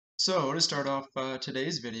So, to start off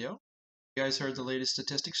today's video, you guys heard the latest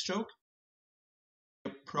statistics joke?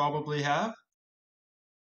 You probably have.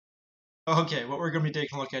 Okay, what we're going to be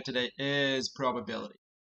taking a look at today is probability.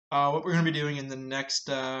 What we're going to be doing in the next,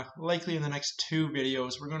 likely in the next two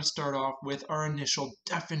videos, we're going to start off with our initial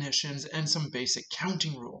definitions and some basic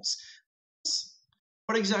counting rules.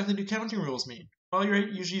 What exactly do counting rules mean? Well, you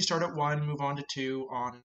usually start at 1, move on to 2,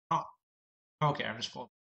 on and on. Okay, I'm just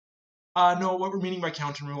full. No, what we're meaning by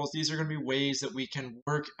counting rules, these are going to be ways that we can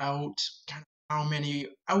work out kind of how many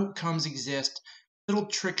outcomes exist, little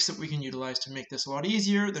tricks that we can utilize to make this a lot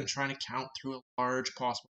easier than trying to count through a large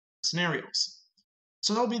possible scenarios.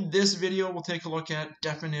 So that'll be this video. We'll take a look at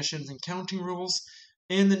definitions and counting rules.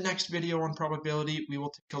 In the next video on probability, we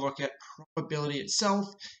will take a look at probability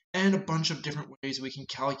itself and a bunch of different ways we can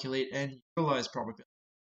calculate and utilize probability.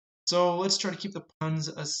 So let's try to keep the puns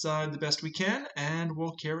aside the best we can, and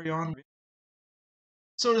we'll carry on.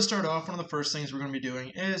 So to start off, one of the first things we're going to be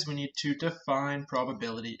doing is we need to define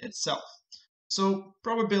probability itself. So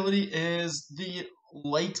probability is the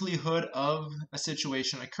likelihood of a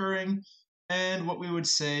situation occurring, and what we would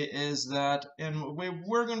say is that, and the way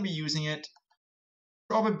we're going to be using it,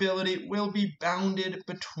 probability will be bounded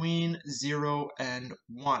between 0 and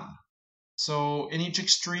 1. So in each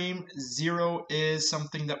extreme, 0 is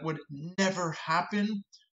something that would never happen.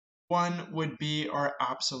 1 would be our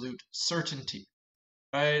absolute certainty,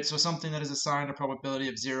 right? So something that is assigned a probability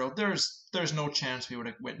of 0, there's no chance we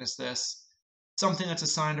would witness this. Something that's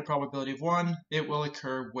assigned a probability of 1, it will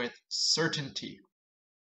occur with certainty.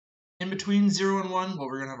 In between 0 and 1, well,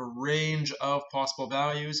 we're going to have a range of possible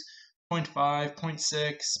values, 0.5,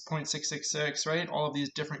 0.6, 0.666, right? All of these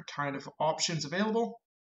different kind of options available,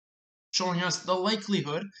 showing us the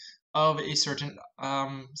likelihood of a certain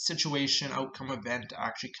situation, outcome, event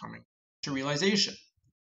actually coming to realization.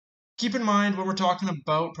 Keep in mind, when we're talking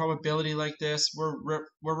about probability like this, we're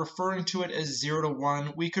referring to it as 0 to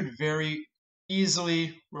 1. We could very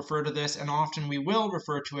easily refer to this, and often we will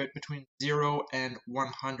refer to it between 0 and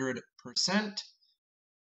 100%.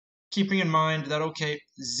 Keeping in mind that, okay,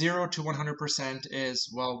 0 to 100% is,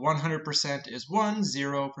 well, 100% is 1,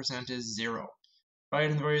 0% is 0. Right,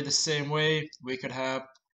 in the same way, we could have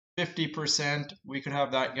 50%, we could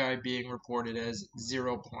have that guy being reported as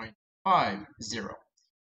 0.50.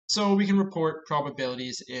 So we can report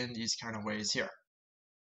probabilities in these kind of ways here.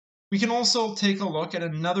 We can also take a look at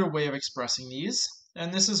another way of expressing these,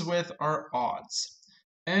 and this is with our odds.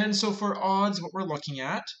 And so for odds, what we're looking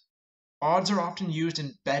at, odds are often used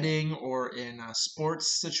in betting or in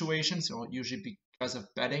sports situations, so usually because of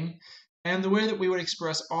betting. And the way that we would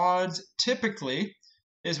express odds typically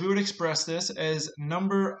is we would express this as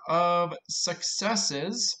number of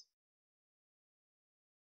successes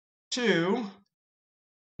to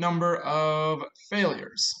number of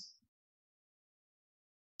failures.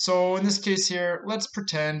 So in this case here, let's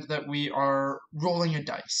pretend that we are rolling a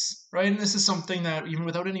dice, right? And this is something that even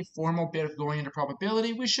without any formal bit of going into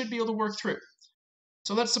probability, we should be able to work through.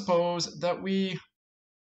 So let's suppose that we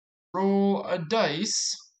roll a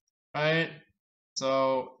dice, right?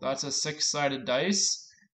 So that's a 6-sided dice.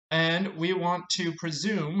 And we want to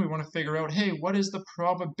presume, we want to figure out, hey, what is the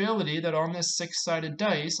probability that on this 6-sided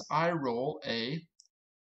dice I roll a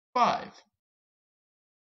 5?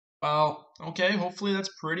 Well, okay, hopefully that's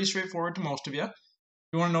pretty straightforward to most of you.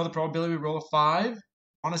 You want to know the probability we roll a 5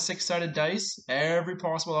 on a 6-sided dice. Every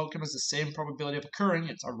possible outcome has the same probability of occurring.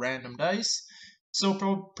 It's a random dice. So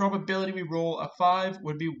probability we roll a 5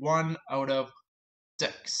 would be 1 out of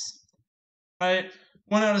 6. Right?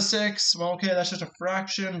 1 out of 6, well, okay, that's just a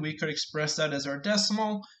fraction. We could express that as our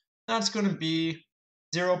decimal. That's going to be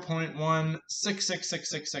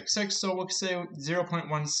 0.1666666, so we'll say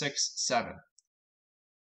 0.167.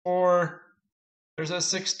 Or there's a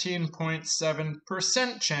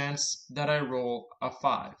 16.7% chance that I roll a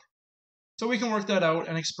 5. So we can work that out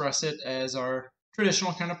and express it as our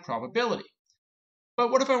traditional kind of probability.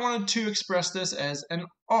 But what if I wanted to express this as an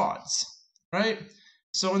odds, right?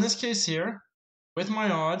 So in this case here, with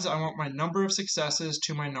my odds, I want my number of successes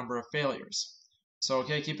to my number of failures. So,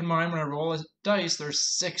 okay, keep in mind when I roll a dice, there's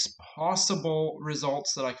 6 possible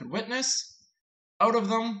results that I could witness. Out of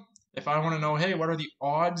them, if I want to know, hey, what are the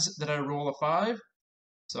odds that I roll a 5?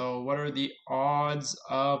 So what are the odds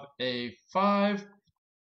of a 5?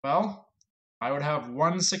 Well, I would have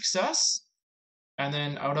 1 success, and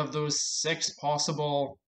then out of those 6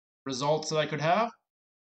 possible results that I could have,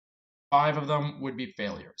 5 of them would be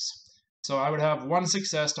failures. So I would have 1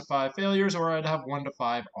 success to 5 failures, or I'd have 1 to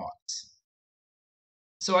 5 odds.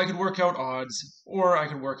 So I could work out odds, or I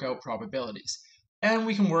could work out probabilities. And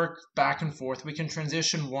we can work back and forth. We can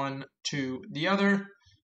transition one to the other.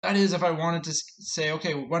 That is, if I wanted to say,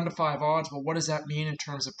 okay, 1 to 5 odds, well, what does that mean in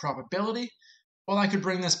terms of probability? Well, I could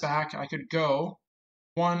bring this back. I could go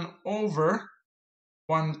 1 over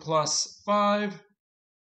 1 plus 5.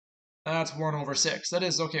 That's 1 over 6. That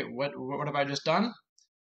is, okay, what have I just done?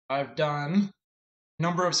 I've done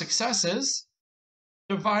number of successes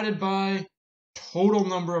divided by total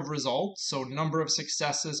number of results, so number of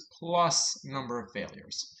successes plus number of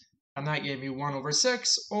failures. And that gave me 1 over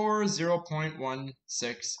 6, or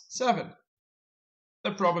 0.167.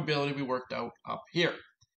 The probability we worked out up here.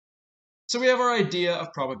 So we have our idea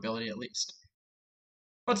of probability at least.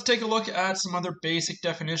 Let's take a look at some other basic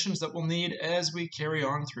definitions that we'll need as we carry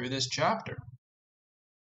on through this chapter.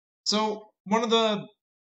 So one of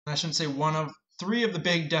 3 of the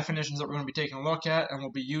big definitions that we're going to be taking a look at and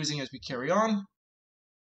we'll be using as we carry on.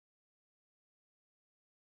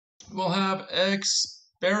 We'll have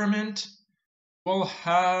experiment, we'll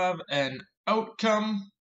have an outcome,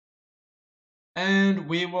 and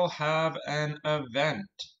we will have an event.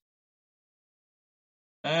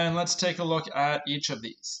 And let's take a look at each of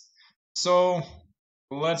these. So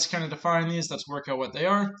let's kind of define these. Let's work out what they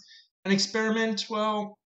are. An experiment,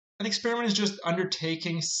 well, an experiment is just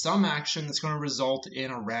undertaking some action that's going to result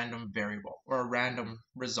in a random variable or a random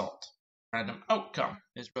result. Random outcome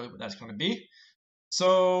is really what that's going to be.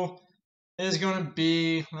 So it is going to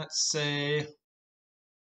be, let's say,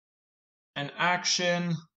 an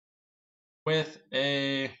action with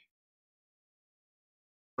a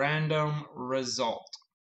random result.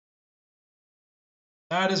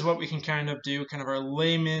 That is what we can kind of do, kind of our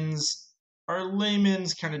layman's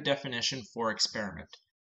kind of definition for experiment.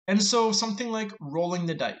 And so something like rolling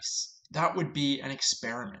the dice, that would be an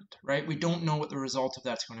experiment, right? We don't know what the result of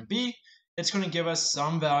that's going to be. It's going to give us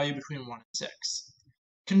some value between 1 and 6.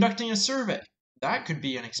 Conducting a survey, that could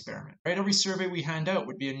be an experiment, right? Every survey we hand out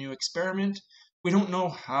would be a new experiment. We don't know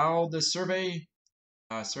how the surveyee,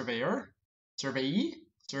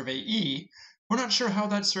 we're not sure how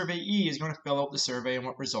that surveyee is going to fill out the survey and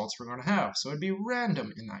what results we're going to have. So it'd be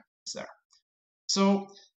random in that case there. So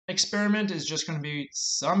experiment is just going to be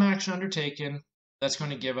some action undertaken that's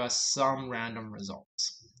going to give us some random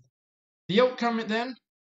results. The outcome then,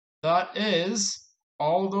 that is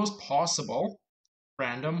all of those possible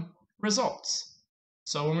random results.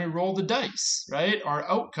 So when we roll the dice, right, our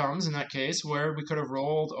outcomes in that case, where we could have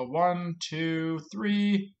rolled a 1, 2,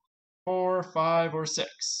 3, 4, 5, or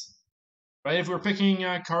 6. Right, if we were picking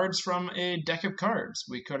cards from a deck of cards,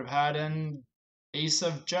 we could have had an ace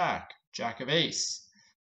of jack, jack of ace.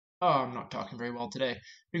 Oh, I'm not talking very well today.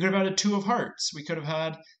 We could have had a 2 of hearts. We could have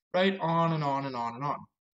had, right, on and on and on and on.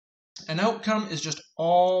 An outcome is just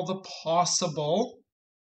all the possible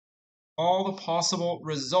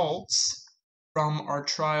results from our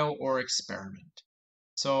trial or experiment.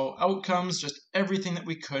 So outcomes, just everything that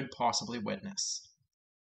we could possibly witness.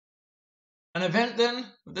 An event then,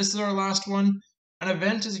 this is our last one. An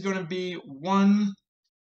event is going to be one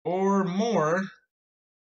or more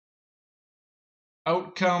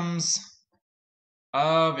outcomes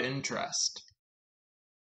of interest.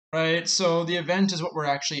 Right, so the event is what we're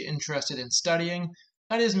actually interested in studying.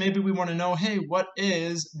 That is, maybe we want to know, hey, what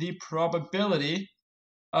is the probability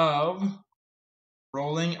of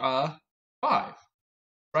rolling a 5,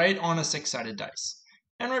 right, on a 6-sided dice?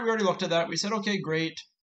 And right, we already looked at that. We said, okay, great.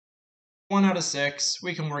 1 out of 6,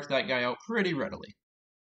 we can work that guy out pretty readily.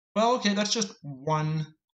 Well, okay, that's just one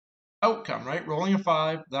outcome, right? Rolling a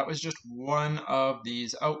 5, that was just one of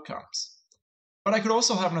these outcomes. But I could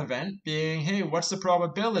also have an event being, hey, what's the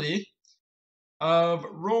probability of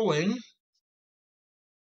rolling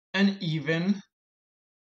an even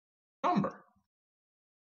number?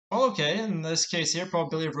 Well, okay, in this case here,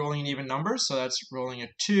 probability of rolling an even number, so that's rolling a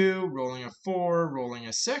 2, rolling a 4, rolling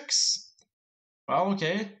a 6. Well,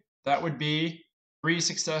 okay, that would be 3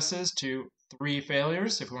 successes to 3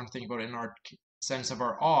 failures, if we want to think about it in our sense of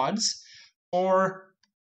our odds, or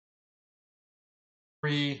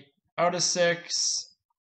 3 out of 6,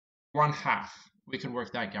 1/2. We could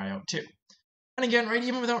work that guy out too. And again, right,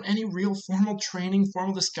 even without any real formal training,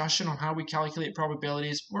 formal discussion on how we calculate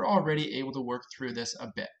probabilities, we're already able to work through this a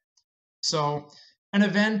bit. So an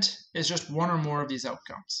event is just one or more of these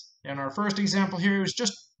outcomes. In our first example here, it was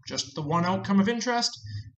just the one outcome of interest.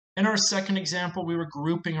 In our second example, we were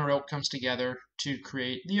grouping our outcomes together to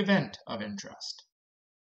create the event of interest.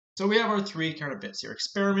 So we have our 3 kind of bits here.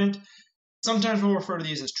 Experiment, sometimes we'll refer to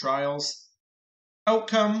these as trials.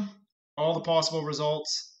 Outcome, all the possible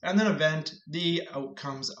results. And then event, the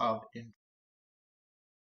outcomes of interest.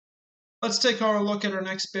 Let's take a look at our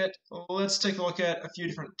next bit. Let's take a look at a few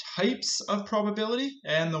different types of probability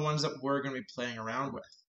and the ones that we're going to be playing around with.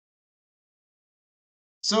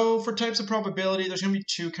 So for types of probability, there's going to be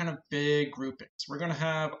two kind of big groupings. We're going to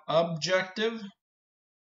have objective.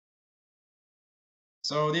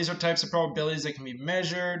 So these are types of probabilities that can be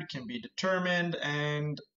measured, can be determined,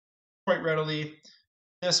 and quite readily,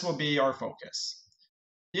 this will be our focus.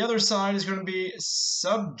 The other side is going to be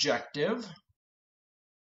subjective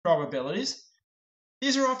probabilities.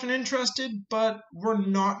 These are often interested, but we're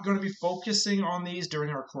not going to be focusing on these during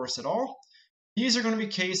our course at all. These are going to be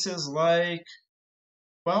cases like,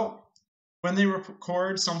 well, when they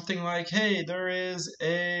record something like, hey, there is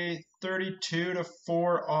a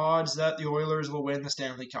 32-4 odds that the Oilers will win the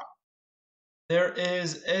Stanley Cup. There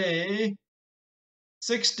is a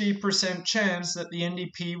 60% chance that the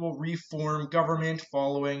NDP will reform government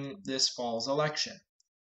following this fall's election.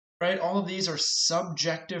 Right? All of these are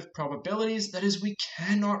subjective probabilities. That is, we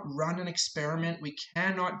cannot run an experiment. We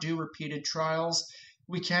cannot do repeated trials.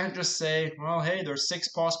 We can't just say, well, hey, there's 6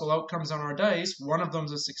 possible outcomes on our dice. One of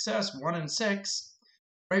them's a success, 1 in 6.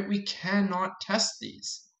 Right? We cannot test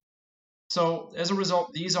these. So as a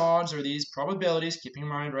result, these odds or these probabilities, keeping in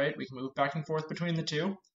mind, right, we can move back and forth between the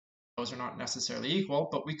two. Those are not necessarily equal,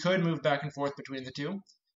 but we could move back and forth between the two.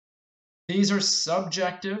 These are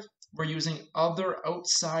subjective. We're using other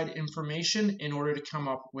outside information in order to come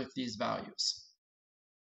up with these values.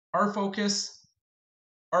 Our focus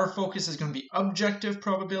is going to be objective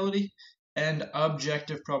probability, and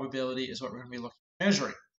objective probability is what we're going to be looking at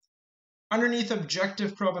measuring. Underneath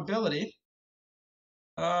objective probability,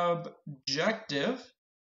 we're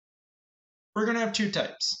going to have two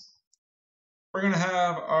types. We're going to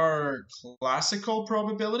have our classical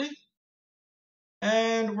probability,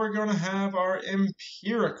 and we're going to have our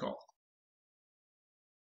empirical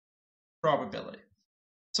probability.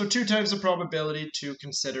 So two types of probability to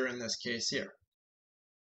consider in this case here.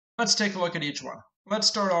 Let's take a look at each one. Let's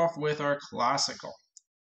start off with our classical.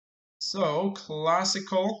 So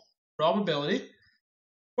classical probability,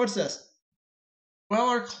 what's this? Well,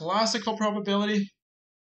 our classical probability,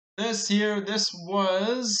 this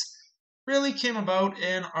really came about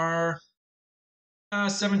in our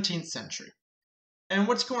 17th century. And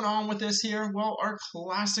what's going on with this here? Well, our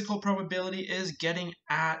classical probability is getting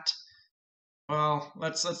at, well,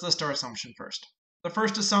 let's list our assumption first. The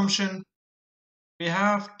first assumption, we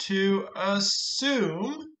have to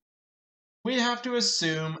assume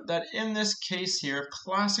that in this case here,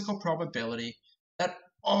 classical probability, that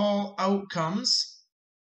all outcomes,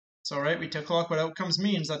 so right, we took a look what outcomes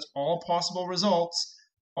means, that's all possible results,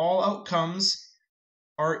 all outcomes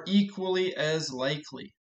are equally as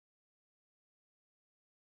likely.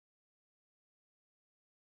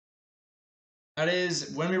 That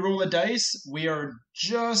is, when we roll a dice, we are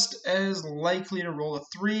just as likely to roll a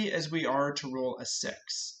 3 as we are to roll a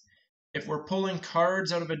 6. If we're pulling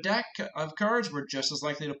cards out of a deck of cards, we're just as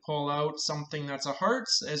likely to pull out something that's a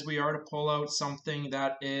hearts as we are to pull out something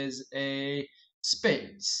that is a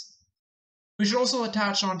spades. We should also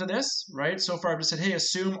attach onto this, right? So far I've just said, hey,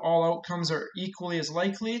 assume all outcomes are equally as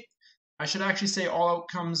likely. I should actually say all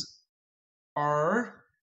outcomes are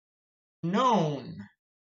known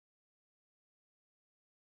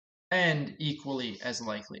and equally as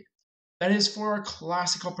likely. That is, for our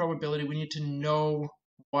classical probability, we need to know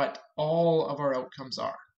what all of our outcomes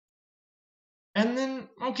are. And then,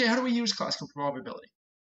 okay, how do we use classical probability?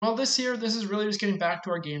 Well, this is really just getting back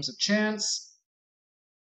to our games of chance.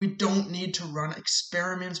 We don't need to run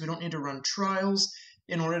experiments, we don't need to run trials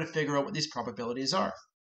in order to figure out what these probabilities are.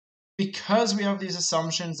 Because we have these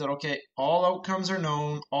assumptions that, okay, all outcomes are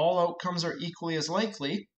known, all outcomes are equally as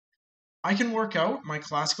likely, I can work out my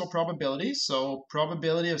classical probability. So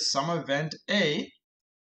probability of some event A,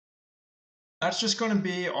 that's just going to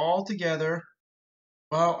be all together,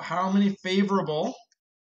 well, how many favorable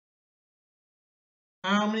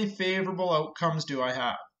outcomes do I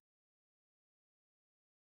have?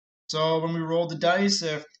 So when we rolled the dice,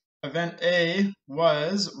 if event A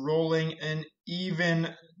was rolling an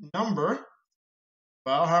even number,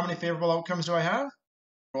 well, how many favorable outcomes do I have?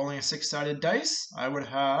 Rolling a 6-sided dice, I would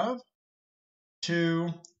have 2,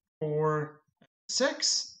 4,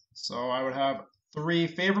 6. So I would have 3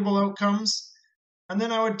 favorable outcomes. And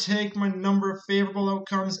then I would take my number of favorable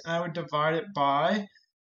outcomes and I would divide it by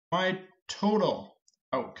my total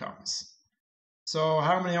outcomes. So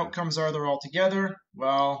how many outcomes are there altogether?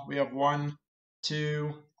 Well, we have 1,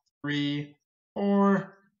 2, 3,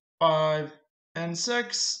 4, 5, and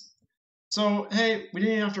 6. So, hey, we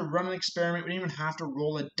didn't even have to run an experiment. We didn't even have to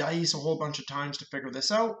roll a dice a whole bunch of times to figure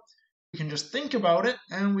this out. We can just think about it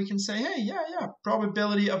and we can say, hey, yeah,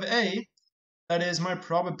 probability of A, that is my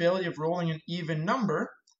probability of rolling an even number,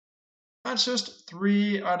 that's just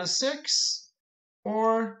 3 out of 6,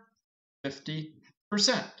 or 50%.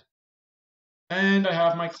 And I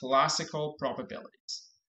have my classical probabilities.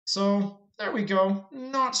 So there we go,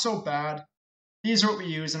 not so bad. These are what we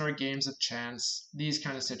use in our games of chance, these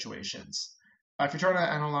kind of situations. If you're trying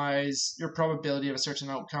to analyze your probability of a certain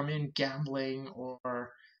outcome in gambling or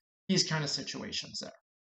these kind of situations there.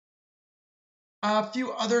 A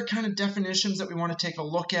few other kind of definitions that we want to take a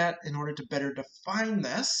look at in order to better define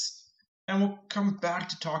this. And we'll come back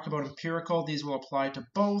to talk about empirical. These will apply to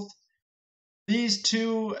both. These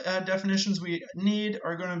two definitions we need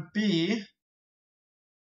are going to be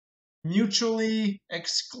mutually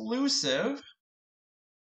exclusive.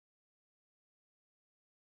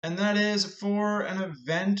 And that is, for an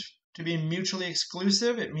event to be mutually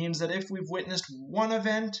exclusive, it means that if we've witnessed one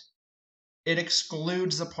event, it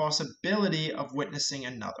excludes the possibility of witnessing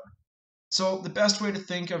another. So the best way to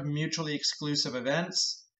think of mutually exclusive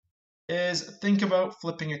events is think about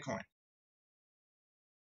flipping a coin.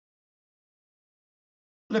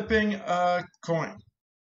 Flipping a coin.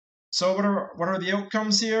 So what are the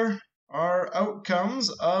outcomes here? Our outcomes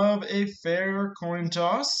of a fair coin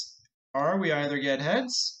toss are we either get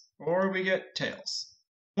heads or we get tails.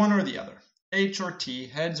 One or the other. H or T,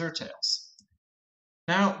 heads or tails.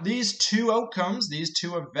 Now, these two outcomes, these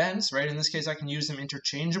two events, right, in this case I can use them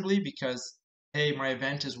interchangeably because, hey, my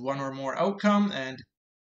event is one or more outcome, and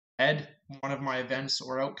head, one of my events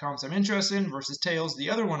or outcomes I'm interested in, versus tails, the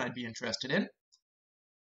other one I'd be interested in.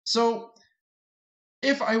 So,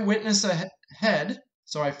 if I witness a head,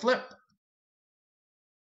 so I flip,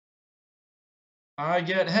 I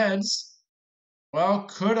get heads. Well,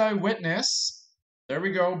 could I witness, there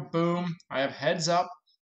we go, boom, I have heads up.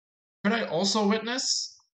 Could I also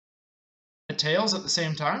witness the tails at the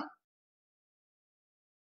same time?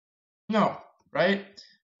 No, right?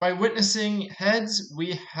 By witnessing heads,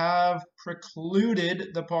 we have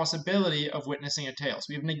precluded the possibility of witnessing a tails.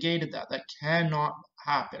 We've negated that. That cannot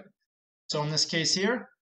happen. So in this case here,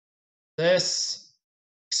 this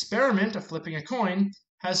experiment of flipping a coin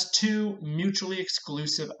has two mutually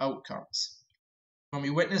exclusive outcomes. When we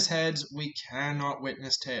witness heads, we cannot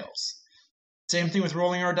witness tails. Same thing with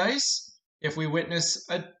rolling our dice. If we witness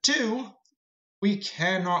a 2, we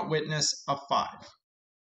cannot witness a 5.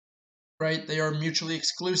 Right? They are mutually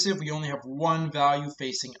exclusive. We only have one value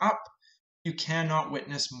facing up. You cannot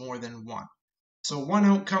witness more than one. So one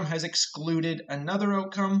outcome has excluded another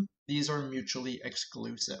outcome. These are mutually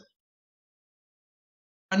exclusive.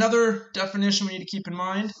 Another definition we need to keep in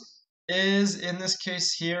mind is, in this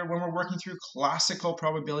case here, when we're working through classical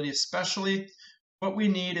probability especially, what we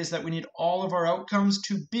need is that we need all of our outcomes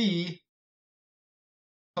to be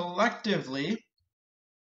collectively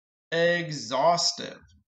exhaustive.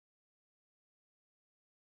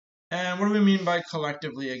 And what do we mean by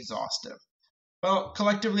collectively exhaustive? Well,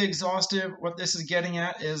 collectively exhaustive, what this is getting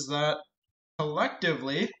at is that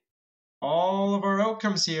collectively, all of our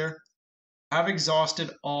outcomes here have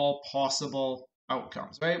exhausted all possible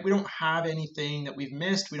outcomes, right? We don't have anything that we've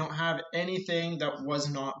missed. We don't have anything that was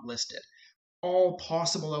not listed. All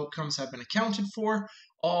possible outcomes have been accounted for.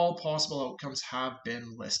 All possible outcomes have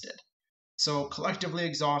been listed. So collectively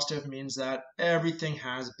exhaustive means that everything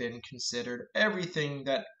has been considered. Everything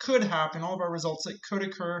that could happen, all of our results that could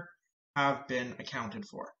occur, have been accounted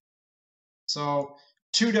for. So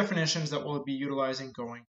two definitions that we'll be utilizing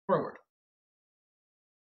going forward.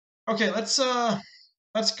 Okay, let's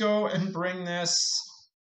go and bring this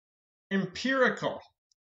empirical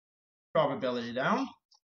probability down.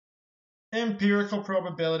 Empirical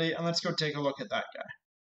probability, and let's go take a look at that guy.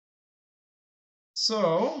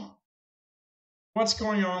 So, what's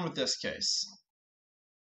going on with this case?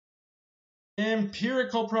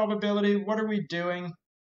 Empirical probability, what are we doing?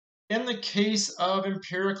 In the case of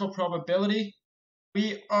empirical probability,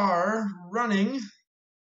 we are running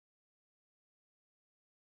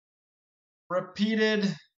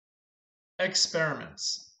repeated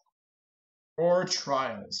experiments or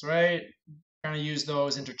trials, right? Kind of use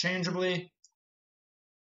those interchangeably.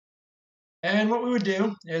 And what we would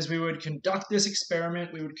do is we would conduct this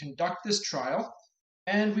experiment, we would conduct this trial,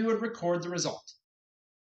 and we would record the result.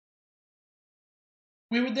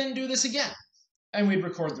 We would then do this again, and we'd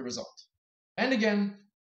record the result. And again,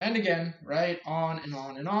 right? On and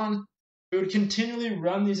on and on. We would continually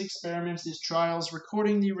run these experiments, these trials,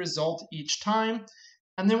 recording the result each time.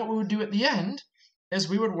 And then what we would do at the end is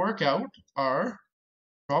we would work out our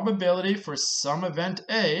probability for some event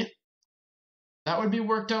A. That would be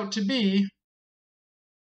worked out to be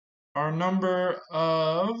our number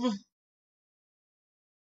of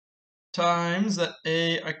times that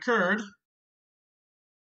A occurred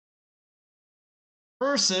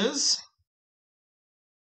versus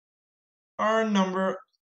our number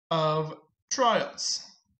of trials.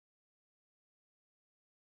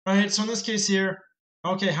 Right, so in this case here,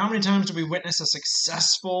 okay, how many times did we witness a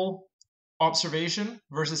successful observation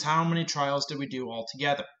versus how many trials did we do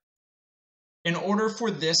altogether? In order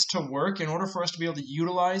for this to work, in order for us to be able to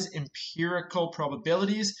utilize empirical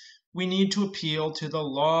probabilities, we need to appeal to the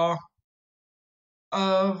law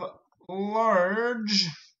of large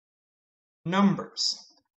numbers.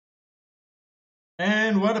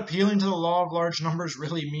 And what appealing to the law of large numbers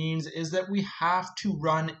really means is that we have to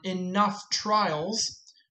run enough trials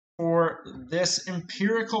for this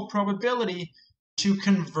empirical probability to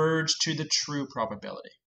converge to the true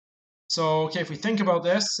probability. So, okay, if we think about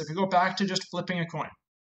this, if we go back to just flipping a coin.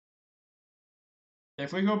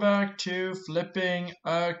 If we go back to flipping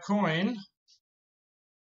a coin,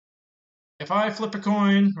 if I flip a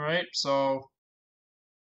coin, right, so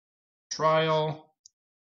trial,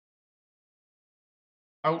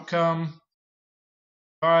 outcome,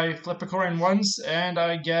 if I flip a coin once and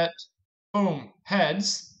I get, boom,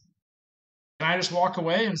 heads, can I just walk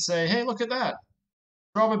away and say, hey, look at that.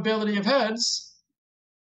 Probability of heads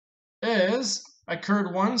is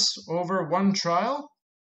occurred once over one trial.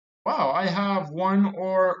 Wow, I have 1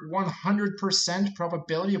 or 100%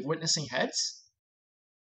 probability of witnessing heads?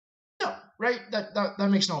 No, right?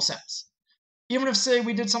 That makes no sense. Even if, say,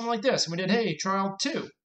 we did something like this, and we did, hey, trial 2,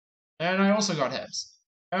 and I also got heads.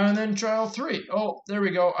 And then trial 3, oh, there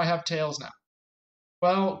we go, I have tails now.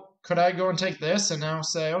 Well, could I go and take this and now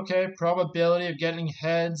say, okay, probability of getting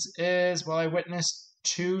heads is, well, I witnessed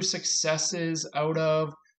 2 successes out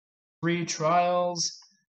of 3 trials,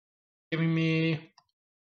 giving me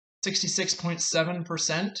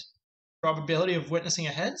 66.7% probability of witnessing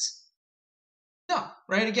a heads? No,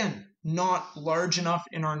 right? Again, not large enough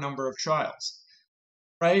in our number of trials,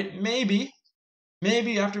 right? Maybe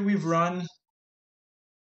after we've run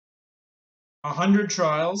 100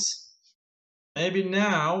 trials, maybe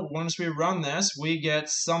now, once we run this, we get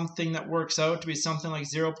something that works out to be something like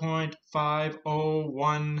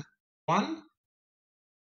 0.5011,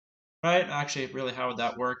 right? Actually, really, how would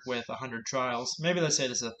that work with 100 trials? Maybe let's say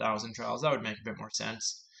this is 1,000 trials. That would make a bit more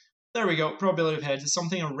sense. There we go. Probability of heads is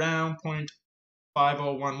something around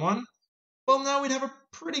 0.5011. Well, now we'd have a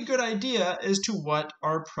pretty good idea as to what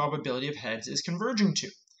our probability of heads is converging to.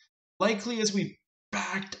 Likely as we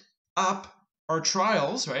backed up our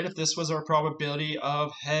trials, right? If this was our probability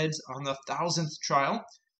of heads on the 1,000th trial,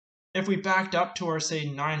 if we backed up to our, say,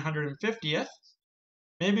 950th,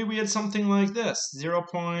 maybe we had something like this,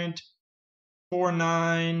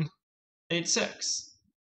 0.4986.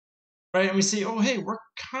 Right, and we see, oh, hey, we're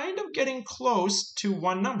kind of getting close to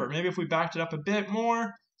one number. Maybe if we backed it up a bit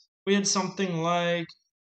more, we had something like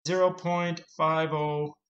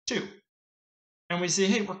 0.502. And we see,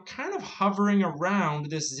 hey, we're kind of hovering around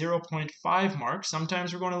this 0.5 mark.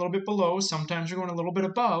 Sometimes we're going a little bit below, sometimes we're going a little bit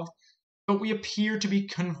above, but we appear to be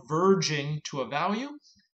converging to a value.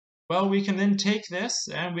 Well, we can then take this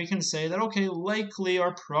and we can say that, okay, likely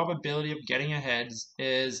our probability of getting a heads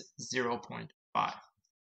is 0.5.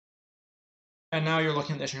 And now you're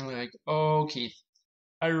looking at this and you're like, oh, Keith,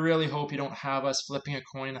 I really hope you don't have us flipping a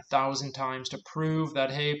coin 1,000 times to prove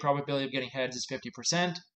that, hey, probability of getting heads is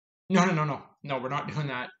 50%. No, we're not doing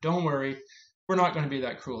that. Don't worry. We're not going to be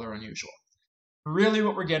that cruel or unusual. Really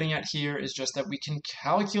what we're getting at here is just that we can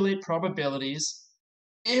calculate probabilities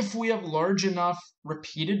if we have large enough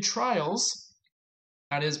repeated trials.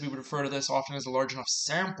 That is, we would refer to this often as a large enough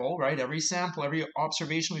sample, right? Every sample, every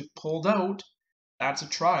observation we've pulled out, that's a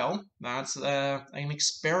trial. That's an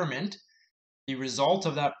experiment. The result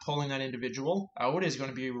of that pulling that individual out is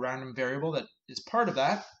going to be a random variable that is part of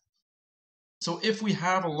that. So if we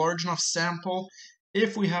have a large enough sample,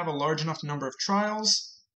 if we have a large enough number of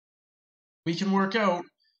trials, we can work out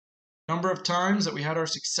number of times that we had our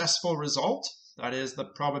successful result, that is the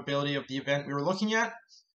probability of the event we were looking at,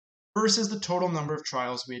 versus the total number of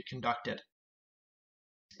trials we had conducted.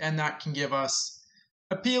 And that can give us,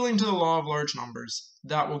 appealing to the law of large numbers,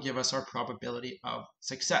 that will give us our probability of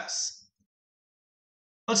success.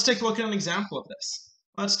 Let's take a look at an example of this.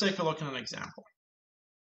 Let's take a look at an example.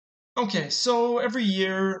 Okay, so every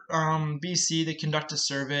year, BC, they conduct a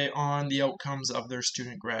survey on the outcomes of their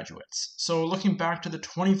student graduates. So looking back to the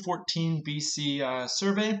 2014 BC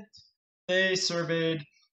survey, they surveyed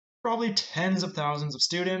probably tens of thousands of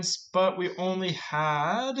students, but we only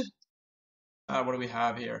had, what do we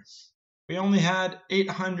have here? We only had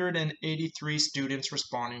 883 students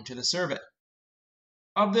responding to the survey.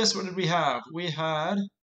 Of this, what did we have? We had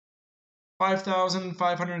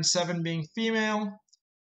 5,507 being female,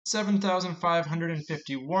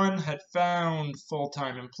 7,551 had found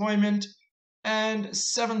full-time employment, and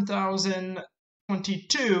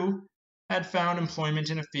 7,022 had found employment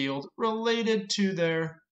in a field related to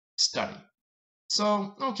their study.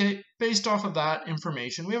 So, okay, based off of that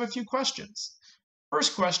information, we have a few questions.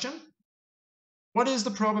 First question, what is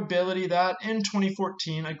the probability that in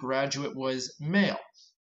 2014 a graduate was male?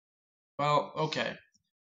 Well, okay,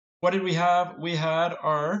 what did we have? We had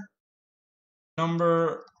our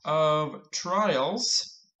number of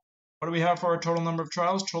trials. What do we have for our total number of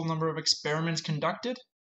trials? Total number of experiments conducted?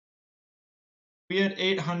 We had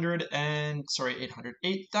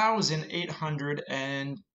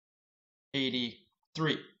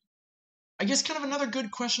 8,883. I guess kind of another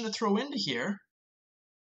good question to throw into here.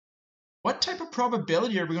 What type of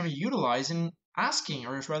probability are we going to utilize in asking,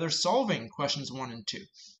 or rather solving, questions 1 and 2?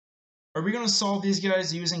 Are we going to solve these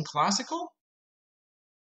guys using classical?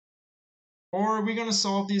 Or are we going to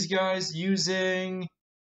solve these guys using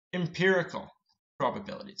empirical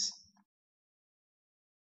probabilities?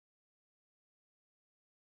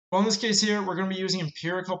 Well, in this case here, we're going to be using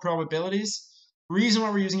empirical probabilities. The reason why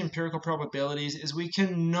we're using empirical probabilities is we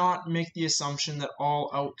cannot make the assumption that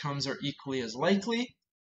all outcomes are equally as likely,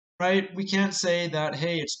 right? We can't say that,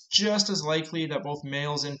 hey, it's just as likely that both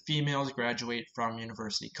males and females graduate from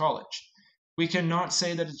university college. We cannot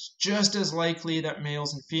say that it's just as likely that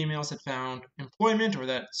males and females had found employment, or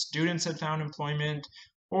that students had found employment,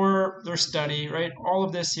 or their study, right? All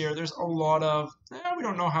of this here, there's a lot of, we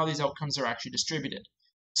don't know how these outcomes are actually distributed.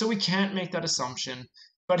 So we can't make that assumption.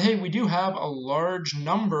 But hey, we do have a large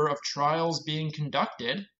number of trials being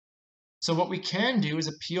conducted. So what we can do is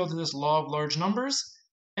appeal to this law of large numbers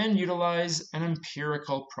and utilize an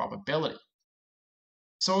empirical probability.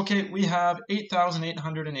 So okay, we have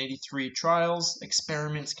 8,883 trials,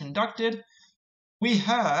 experiments conducted. We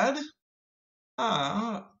had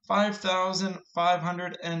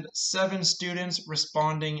 5,507 students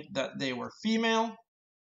responding that they were female.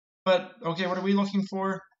 But okay, what are we looking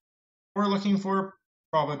for? We're looking for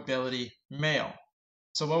probability male.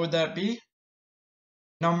 So what would that be?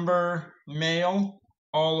 Number male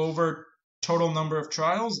all over total number of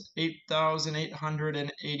trials,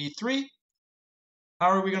 8,883. How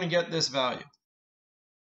are we going to get this value?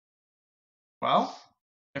 Well,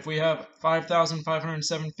 if we have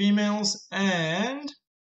 5,507 females and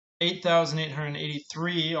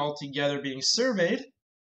 8,883 altogether being surveyed,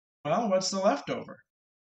 well, what's the leftover?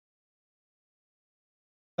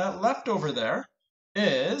 That leftover there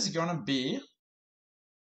is going to be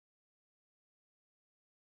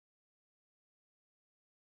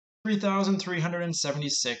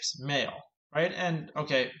 3,376 male, right? And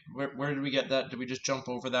okay, where did we get that? Did we just jump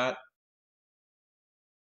over that?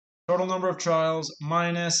 Total number of trials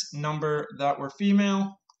minus number that were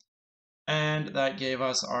female, and that gave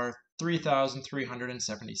us our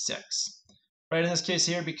 3,376. Right, in this case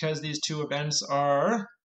here, because these two events are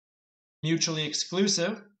mutually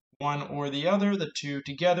exclusive, one or the other, the two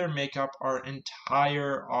together make up our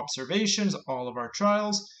entire observations, all of our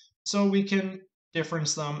trials, so we can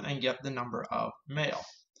difference them and get the number of male.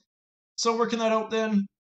 So working that out then,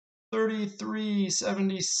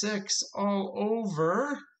 3,376 all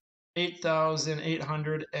over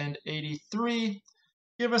 8,883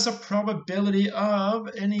 give us a probability of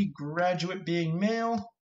any graduate being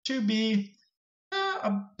male to be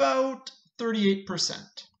about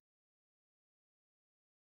 38%.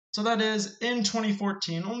 So that is, in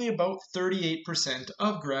 2014, only about 38%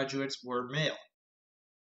 of graduates were male.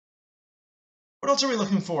 What else are we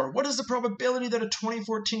looking for? What is the probability that a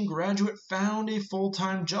 2014 graduate found a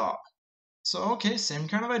full-time job? So, okay, same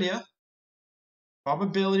kind of idea.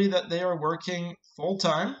 Probability that they are working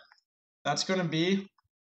full-time, that's going to be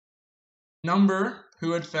number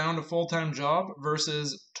who had found a full-time job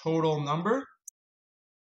versus total number.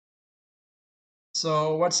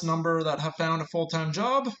 So what's number that have found a full-time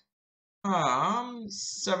job?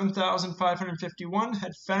 7,551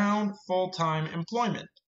 had found full-time employment.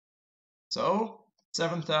 So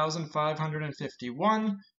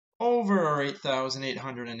 7,551 over our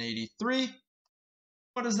 8,883.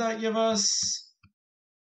 What does that give us?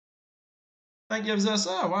 That gives us,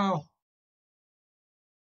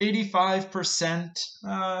 85%.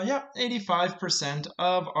 85%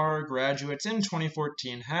 of our graduates in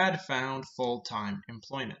 2014 had found full-time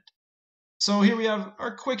employment. So here we have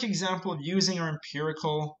our quick example of using our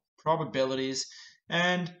empirical probabilities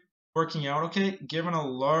and working out, okay, given a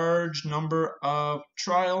large number of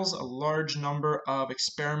trials, a large number of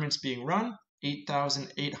experiments being run,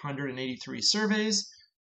 8,883 surveys,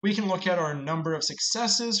 we can look at our number of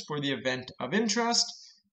successes for the event of interest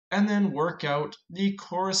and then work out the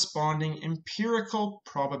corresponding empirical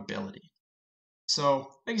probability. So,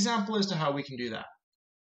 example as to how we can do that.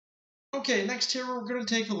 Okay, next here we're going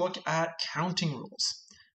to take a look at counting rules.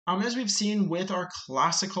 As we've seen with our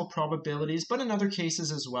classical probabilities, but in other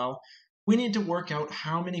cases as well, we need to work out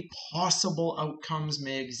how many possible outcomes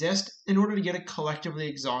may exist in order to get a collectively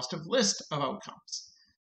exhaustive list of outcomes.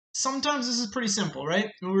 Sometimes this is pretty simple, right?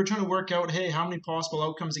 When we were trying to work out, hey, how many possible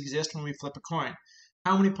outcomes exist when we flip a coin?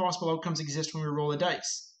 How many possible outcomes exist when we roll a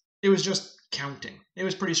dice? It was just counting. It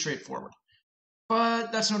was pretty straightforward.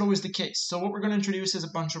 But that's not always the case. So what we're going to introduce is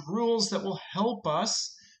a bunch of rules that will help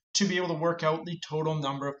us to be able to work out the total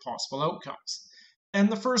number of possible outcomes.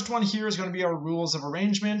 And the first one here is going to be our rules of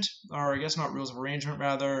arrangement, or I guess not rules of arrangement,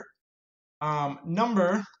 rather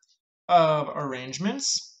number of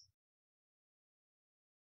arrangements.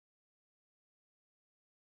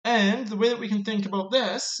 And the way that we can think about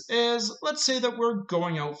this is, let's say that we're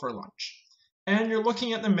going out for lunch. And you're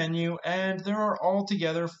looking at the menu, and there are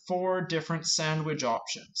altogether 4 different sandwich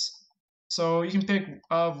options. So you can pick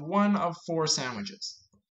one of 4 sandwiches.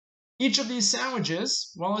 Each of these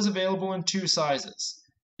sandwiches, well, is available in 2 sizes.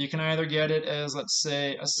 You can either get it as, let's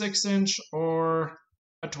say, a 6-inch or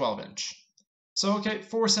a 12-inch. So, okay,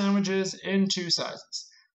 4 sandwiches in 2 sizes.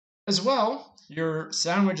 As well, your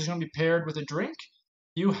sandwich is going to be paired with a drink.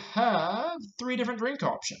 You have 3 different drink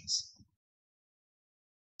options.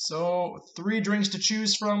 So 3 drinks to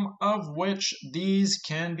choose from, of which these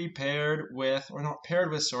can be paired with, or not paired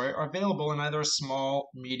with, sorry, are available in either a small,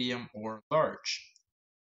 medium, or large.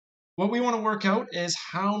 What we want to work out is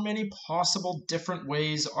how many possible different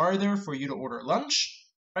ways are there for you to order lunch,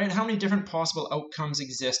 right? How many different possible outcomes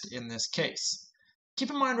exist in this case. Keep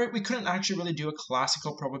in mind, right, we couldn't actually really do a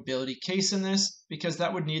classical probability case in this because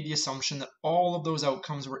that would need the assumption that all of those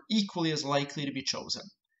outcomes were equally as likely to be chosen.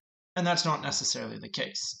 And that's not necessarily the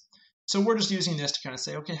case. So we're just using this to kind of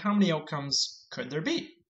say, okay, how many outcomes could there be?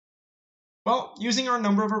 Well, using our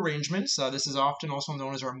number of arrangements, this is often also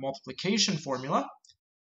known as our multiplication formula,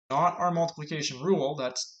 not our multiplication rule,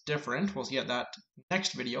 that's different, we'll get that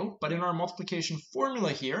next video, but in our multiplication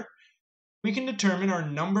formula here, we can determine our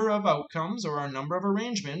number of outcomes or our number of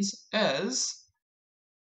arrangements as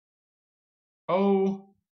O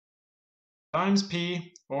times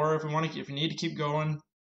P, or if you need to keep going,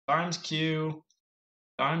 times Q,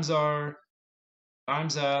 times R,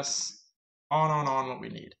 times S, on what we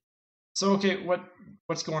need. So, okay,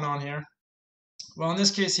 what's going on here? Well, in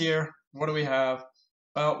this case here, what do we have?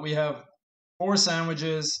 Well, we have 4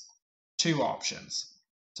 sandwiches, 2 options.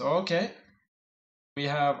 So, okay, we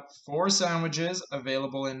have 4 sandwiches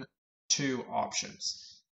available in 2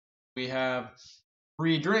 options. We have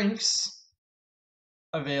 3 drinks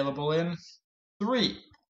available in 3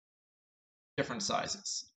 different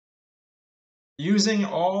sizes. Using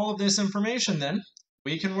all of this information then,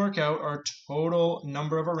 we can work out our total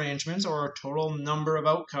number of arrangements or our total number of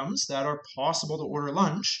outcomes that are possible to order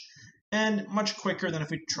lunch, and much quicker than if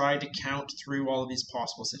we tried to count through all of these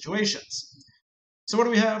possible situations. So what do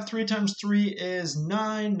we have? 3 times 3 is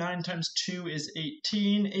 9, 9 times 2 is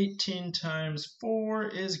 18, 18 times 4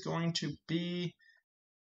 is going to be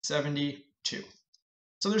 72.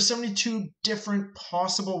 So there's 72 different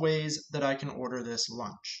possible ways that I can order this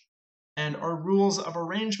lunch. And our rules of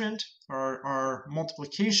arrangement, our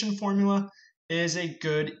multiplication formula, is a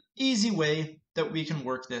good, easy way that we can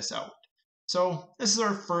work this out. So this is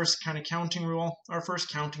our first kind of counting rule, our first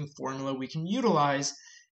counting formula we can utilize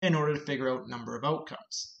in order to figure out number of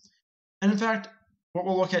outcomes. And in fact, what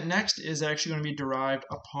we'll look at next is actually going to be derived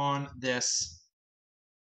upon this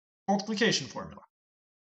multiplication formula.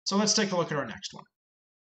 So let's take a look at our next one.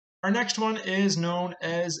 Our next one is known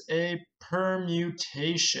as a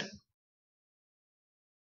permutation.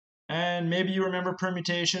 And maybe you remember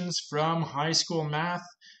permutations from high school math.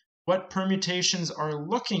 What permutations are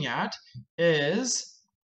looking at is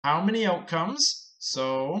how many outcomes,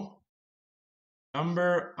 so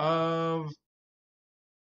number of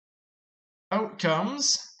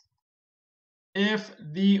outcomes if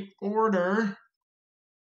the order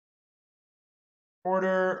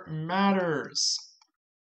matters.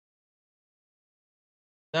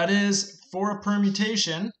 That is, for a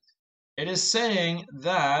permutation, it is saying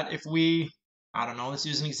that if we, I don't know, let's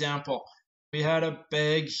use an example. We had a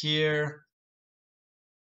bag here,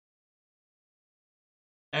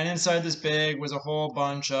 and inside this bag was a whole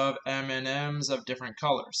bunch of M&Ms of different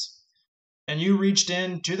colors. And you reached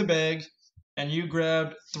into the bag, and you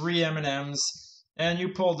grabbed 3 M&Ms, and you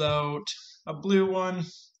pulled out a blue one,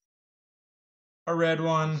 a red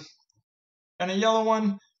one, and a yellow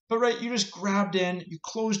one. But right, you just grabbed in, you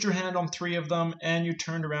closed your hand on 3 of them, and you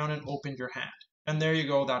turned around and opened your hand. And there you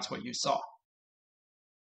go, that's what you saw.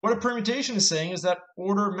 What a permutation is saying is that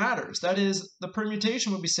order matters. That is, the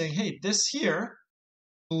permutation would be saying, hey, this here,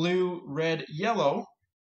 blue, red, yellow,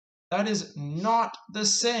 that is not the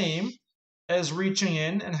same as reaching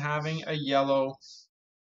in and having a yellow,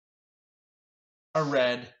 a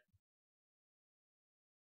red,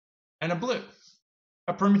 and a blue.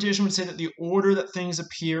 A permutation would say that the order that things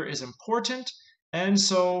appear is important, and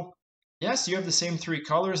so yes, you have the same three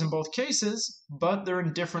colors in both cases, but they're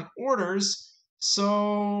in different orders.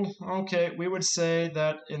 So, okay, we would say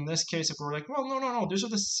that in this case, if we're like, well, no, these are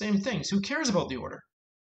the same things. Who cares about the order?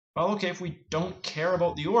 Well, okay, if we don't care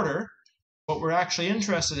about the order, what we're actually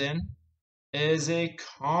interested in is a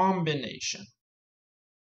combination.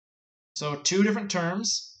 So two different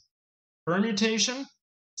terms. Permutation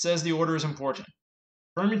says the order is important.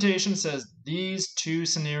 Permutation says these two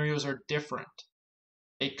scenarios are different.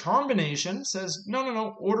 A combination says,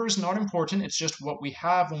 no, order is not important. It's just what we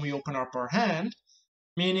have when we open up our hand,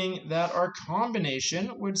 meaning that our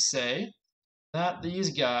combination would say that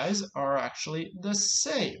these guys are actually the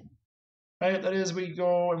same, right? That is, we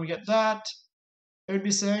go and we get that. It would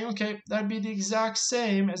be saying, okay, that'd be the exact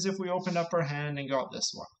same as if we opened up our hand and got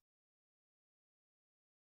this one.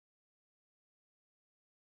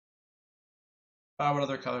 What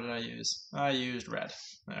other color did I use? I used red.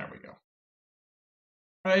 There we go.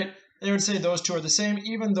 Right? They would say those two are the same,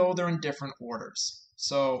 even though they're in different orders.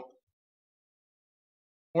 So,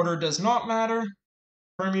 order does not matter.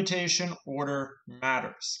 Permutation order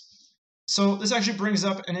matters. So this actually brings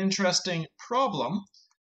up an interesting problem,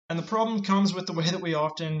 and the problem comes with the way that we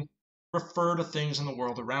often refer to things in the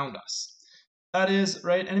world around us. That is,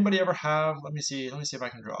 right, anybody ever have, let me see if I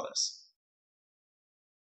can draw this.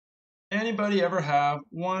 Anybody ever have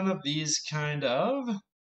one of these kind of, let's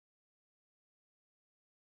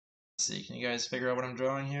see, can you guys figure out what I'm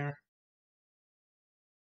drawing here?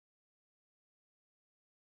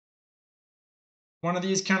 One of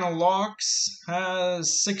these kind of locks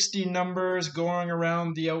has 60 numbers going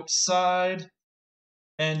around the outside,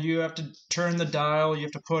 and you have to turn the dial, you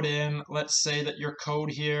have to put in, let's say that your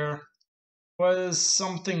code here was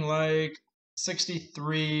something like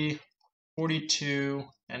 63, 42,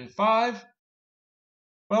 and 5.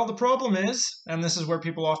 Well, the problem is, and this is where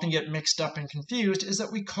people often get mixed up and confused, is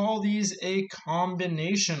that we call these a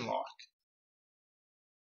combination lock.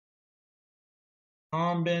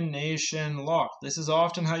 Combination lock. This is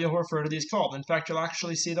often how you'll refer to these called. In fact, you'll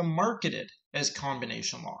actually see them marketed as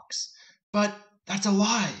combination locks. But that's a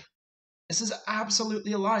lie. This is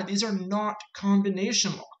absolutely a lie. These are not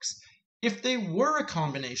combination locks. If they were a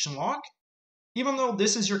combination lock, even though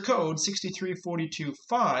this is your code,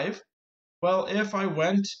 63425, well, if I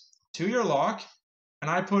went to your lock and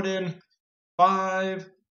I put in 5,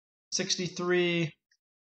 63,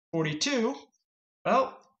 42,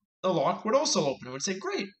 well, the lock would also open. It would say,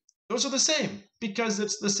 great, those are the same, because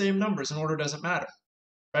it's the same numbers and order doesn't matter,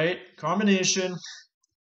 right? Combination,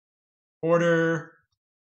 order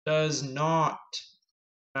does not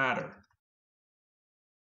matter.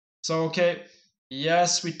 So, okay,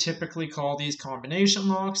 yes, we typically call these combination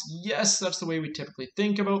locks. Yes, that's the way we typically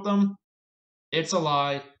think about them. It's a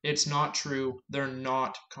lie. It's not true. They're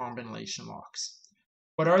not combination locks.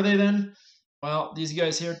 What are they then? Well, these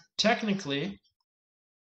guys here technically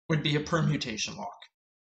would be a permutation lock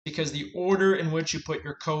because the order in which you put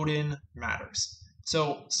your code in matters.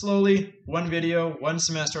 So slowly, one video, one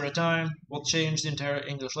semester at a time, we'll change the entire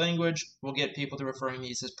English language. We'll get people to referring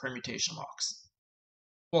these as permutation locks.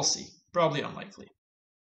 We'll see. Probably unlikely.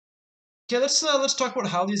 Okay, let's talk about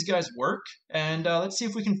how these guys work, and let's see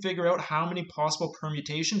if we can figure out how many possible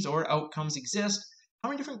permutations or outcomes exist. How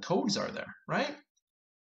many different codes are there, right?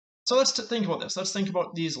 So let's think about this. Let's think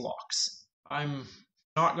about these locks. I'm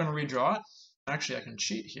not going to redraw it. Actually, I can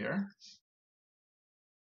cheat here.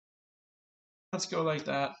 Let's go like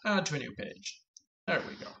that. Add to a new page. There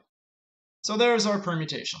we go. So there's our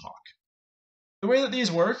permutation lock. The way that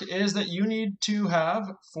these work is that you need to have,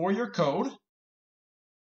 for your code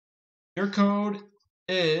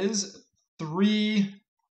is 3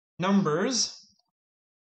 numbers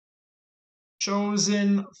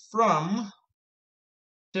chosen from,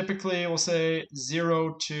 typically we'll say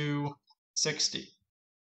 0 to 60.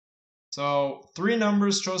 So 3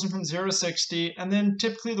 numbers chosen from 0 to 60, and then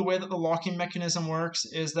typically the way that the locking mechanism works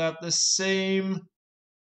is that the same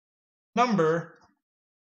number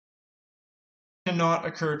cannot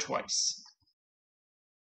occur twice.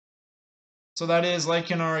 So that is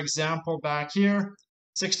like in our example back here,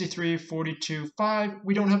 63, 42, 5,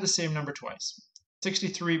 we don't have the same number twice.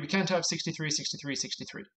 63, we can't have 63, 63,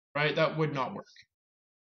 63, right? That would not work.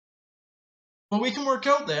 Well, we can work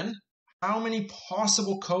out then how many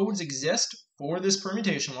possible codes exist for this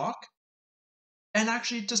permutation lock. And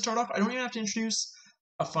actually, to start off, I don't even have to introduce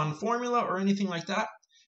a fun formula or anything like that.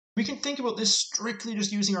 We can think about this strictly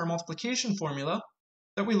just using our multiplication formula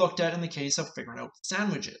that we looked at in the case of figuring out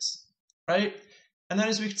sandwiches, right? And that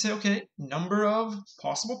is, we could say, okay, number of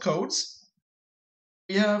possible codes.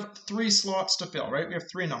 We have 3 slots to fill, right? We have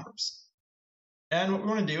 3 numbers. And what we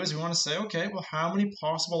want to do is we want to say, okay, well, how many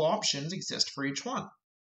possible options exist for each one?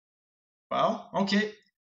 Well, okay,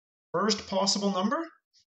 first possible number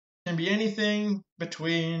can be anything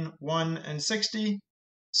between 1 and 60.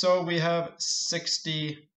 So we have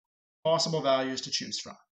 60 possible values to choose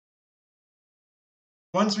from.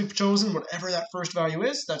 Once we've chosen whatever that first value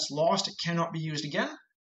is, that's lost, it cannot be used again.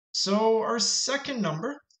 So our second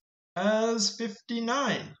number has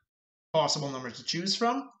 59 possible numbers to choose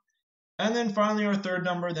from. And then finally our third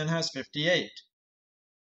number then has 58.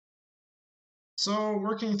 So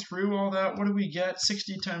working through all that, what do we get?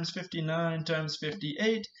 60 times 59 times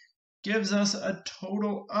 58 gives us a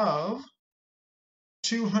total of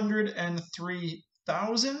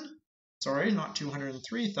 203,000. Sorry, not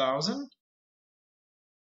 203,000.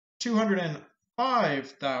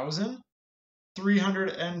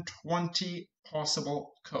 205,320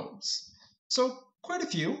 possible codes. So quite a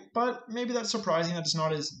few, but maybe that's surprising that it's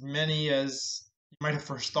not as many as you might have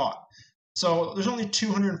first thought. So there's only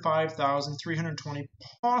 205,320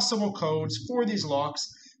 possible codes for these locks,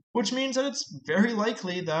 which means that it's very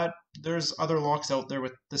likely that there's other locks out there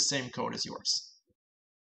with the same code as yours.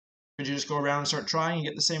 Could you just go around and start trying and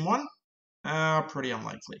get the same one? Pretty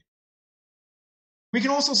unlikely. We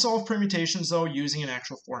can also solve permutations, though, using an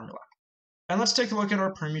actual formula. And let's take a look at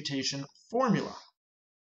our permutation formula.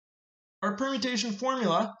 Our permutation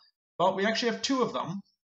formula, well, we actually have 2 of them.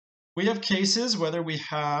 We have cases whether we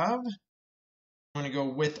have, I'm going to go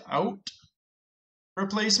without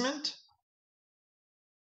replacement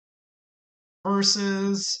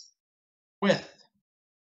versus with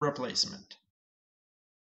replacement.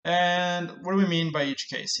 And what do we mean by each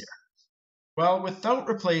case here? Well, without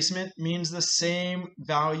replacement means the same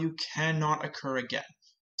value cannot occur again.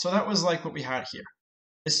 So that was like what we had here.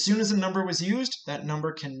 As soon as a number was used, that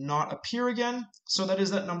number cannot appear again. So that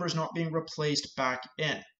is, that number is not being replaced back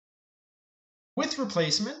in. With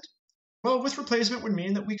replacement, well, with replacement would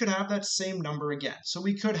mean that we could have that same number again. So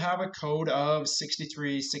we could have a code of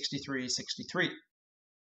 63, 63, 63.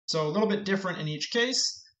 So a little bit different in each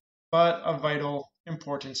case, but of vital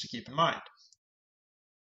importance to keep in mind.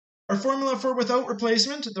 Our formula for without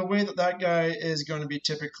replacement, the way that that guy is going to be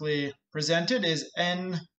typically presented is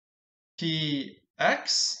npx,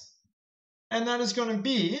 and that is going to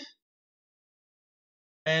be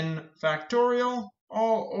n factorial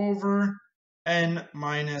all over n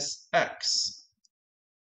minus x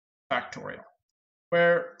factorial.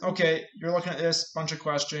 Where, okay, you're looking at this bunch of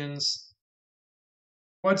questions.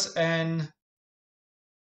 What's n?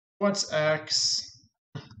 What's x?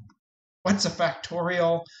 What's a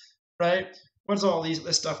factorial? Right? What's all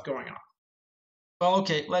this stuff going on? Well,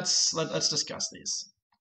 okay, let's discuss these.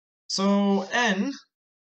 So n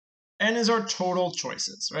is our total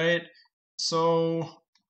choices, right? So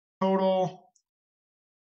total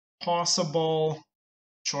possible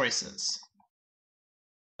choices.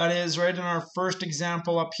 That is, right, in our first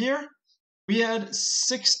example up here, we had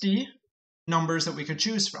 60 numbers that we could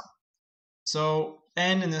choose from. So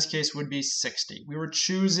n in this case would be 60. We were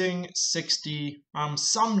choosing 60,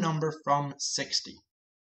 some number from 60.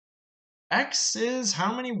 X is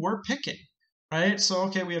how many we're picking, right? So,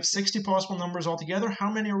 okay, we have 60 possible numbers altogether. How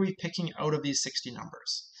many are we picking out of these 60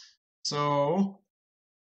 numbers? So,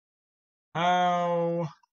 how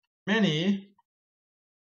many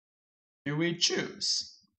do we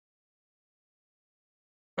choose?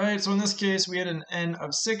 Right, so in this case, we had an n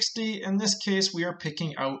of 60. In this case, we are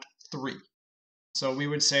picking out 3. So we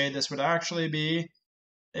would say this would actually be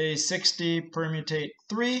a 60 permutate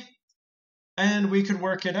 3, and we could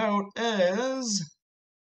work it out as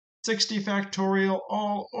 60 factorial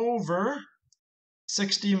all over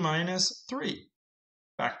 60 minus 3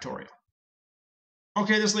 factorial.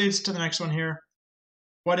 Okay, this leads to the next one here.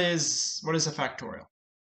 What is a factorial?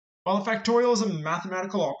 Well, a factorial is a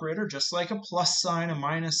mathematical operator, just like a plus sign, a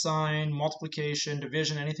minus sign, multiplication,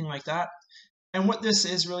 division, anything like that. And what this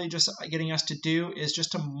is really just getting us to do is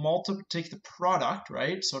just to take the product,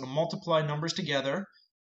 right? So to multiply numbers together,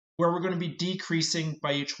 where we're going to be decreasing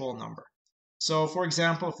by each whole number. So for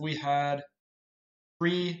example, if we had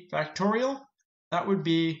 3 factorial, that would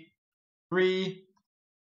be 3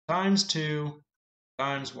 times 2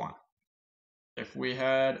 times 1. If we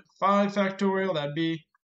had 5 factorial, that'd be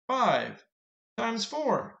 5 times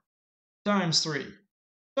 4 times 3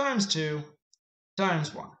 times 2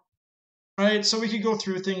 times 1. Right, so we could go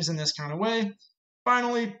through things in this kind of way.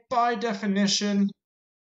 Finally, by definition,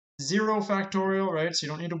 0 factorial, right? So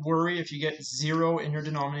you don't need to worry if you get 0 in your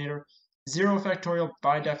denominator. 0 factorial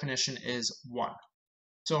by definition is 1.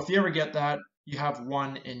 So if you ever get that, you have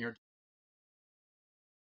 1 in your.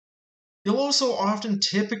 You'll also often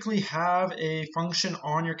typically have a function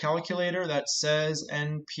on your calculator that says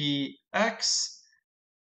NPX.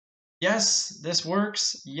 Yes, this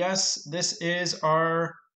works. Yes, this is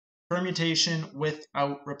our permutation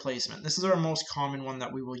without replacement. This is our most common one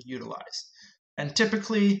that we will utilize. And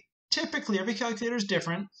typically every calculator is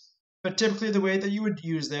different, but typically the way that you would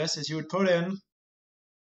use this is you would put in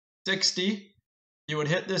 60, you would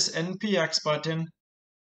hit this NPX button,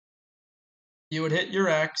 you would hit your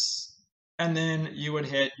X, and then you would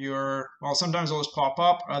hit your, well, sometimes it'll just pop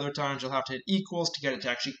up, other times you'll have to hit equals to get it to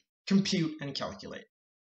actually compute and calculate.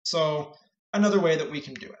 So another way that we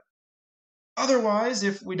can do it. Otherwise,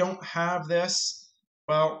 if we don't have this,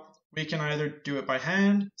 well, we can either do it by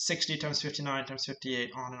hand, 60 times 59 times 58,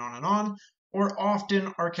 on and on and on, or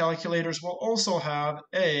often our calculators will also have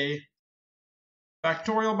a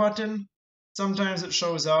factorial button. Sometimes it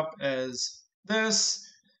shows up as this,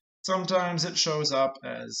 sometimes it shows up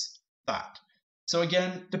as that. So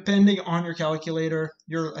again, depending on your calculator,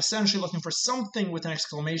 you're essentially looking for something with an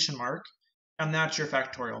exclamation mark, and that's your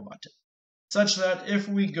factorial button. Such that if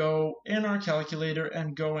we go in our calculator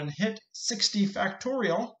and go and hit 60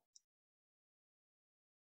 factorial,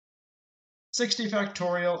 60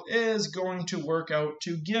 factorial is going to work out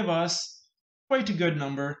to give us quite a good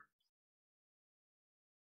number,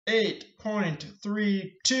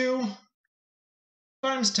 8.32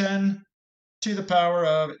 times 10 to the power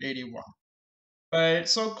of 81. Right,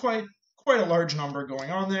 so quite a large number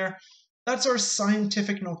going on there. That's our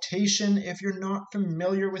scientific notation. If you're not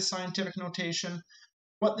familiar with scientific notation,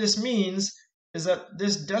 what this means is that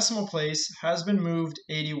this decimal place has been moved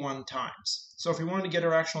 81 times. So if we wanted to get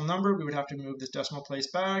our actual number, we would have to move this decimal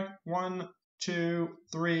place back 1, 2,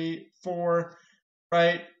 3, 4,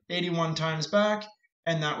 right? 81 times back,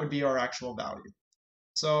 and that would be our actual value.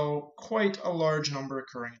 So quite a large number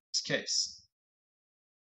occurring in this case.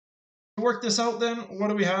 To work this out then, what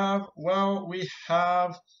do we have? Well, we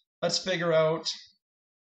have, let's figure out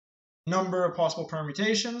number of possible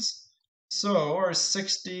permutations. So our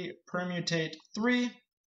 60 permutate 3,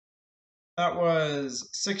 that was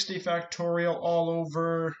 60 factorial all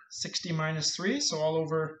over 60 minus 3, so all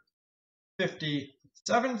over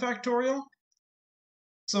 57 factorial.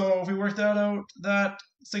 So if we work that out, that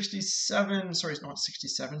 60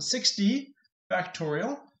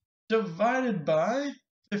 factorial divided by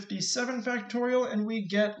 57 factorial, and we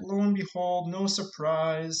get, lo and behold, no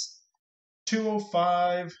surprise,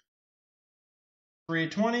 205,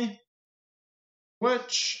 320,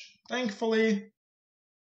 which, thankfully,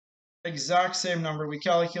 exact same number we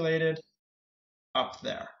calculated up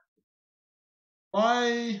there.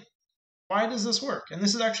 Why does this work? And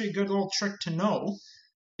this is actually a good little trick to know,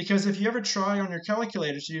 because if you ever try on your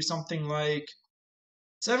calculator to do something like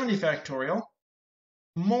 70 factorial,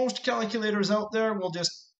 most calculators out there will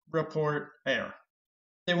just report error.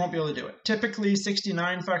 They won't be able to do it. Typically,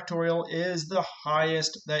 69 factorial is the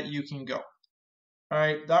highest that you can go. All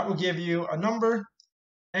right, that will give you a number.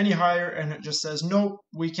 Any higher, and it just says, nope,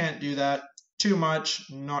 we can't do that. Too much,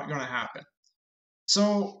 not going to happen.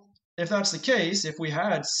 So if that's the case, if we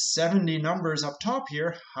had 70 numbers up top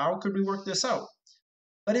here, how could we work this out?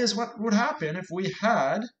 That is what would happen if we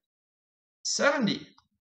had 70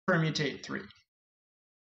 permutate 3.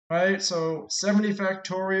 Right, so 70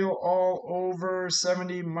 factorial all over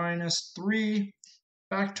 70 minus 3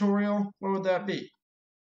 factorial, what would that be?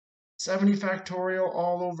 70 factorial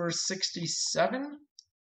all over 67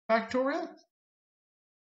 factorial?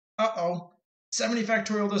 Uh-oh, 70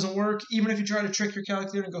 factorial doesn't work. Even if you try to trick your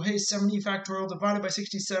calculator and go, hey, 70 factorial divided by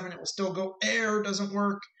 67, it will still go, error, doesn't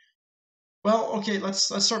work. Well, okay,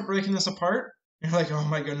 let's start breaking this apart. You're like, oh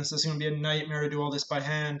my goodness, this is going to be a nightmare to do all this by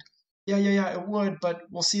hand. Yeah, it would, but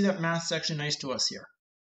we'll see that math's actually nice to us here.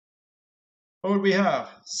 What would we have?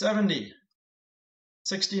 70,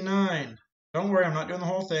 69, don't worry, I'm not doing the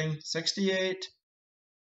whole thing, 68,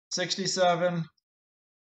 67,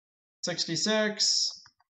 66,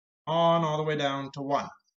 on all the way down to 1.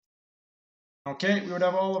 Okay, we would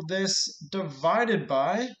have all of this divided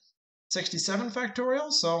by 67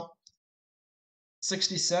 factorial, so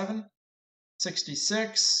 67,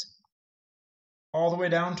 66, all the way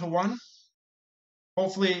down to 1.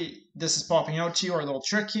 Hopefully this is popping out to you, our little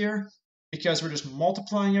trick here, because we're just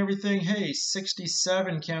multiplying everything. Hey,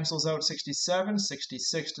 67 cancels out 67,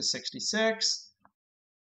 66 to 66.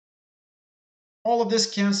 All of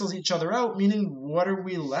this cancels each other out, meaning what are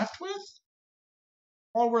we left with?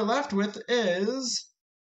 All we're left with is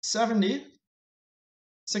 70,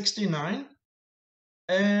 69,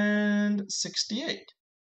 and 68.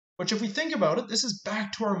 Which, if we think about it, this is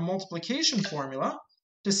back to our multiplication formula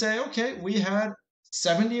to say, okay, we had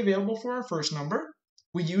 70 available for our first number.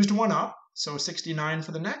 We used one up, so 69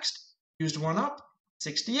 for the next. Used one up,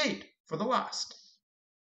 68 for the last.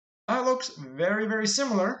 That looks very, very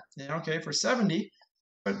similar, okay, for 70,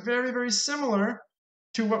 but very, very similar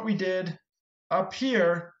to what we did up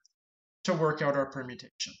here to work out our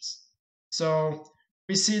permutations. So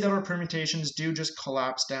we see that our permutations do just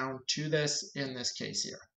collapse down to this in this case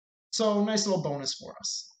here. So nice little bonus for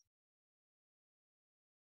us.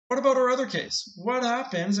 What about our other case? What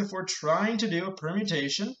happens if we're trying to do a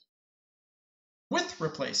permutation with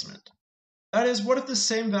replacement? That is, what if the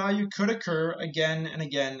same value could occur again and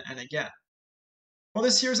again and again? Well,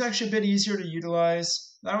 this here is actually a bit easier to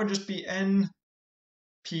utilize. That would just be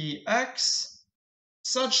npx,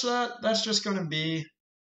 such that that's just going to be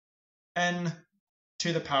n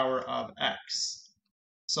to the power of x.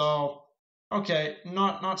 So, okay,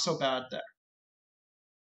 not so bad there.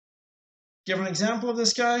 Give an example of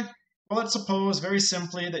this guy. Well, let's suppose very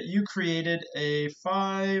simply that you created a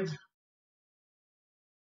 5-digit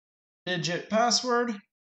password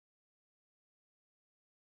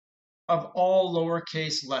of all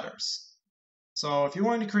lowercase letters. So if you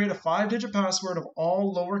wanted to create a 5-digit password of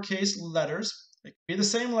all lowercase letters, it could be the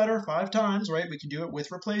same letter 5 times, right? We can do it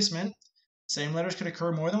with replacement. Same letters could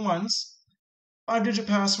occur more than once. 5-digit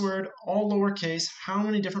password, all lowercase. How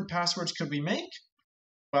many different passwords could we make?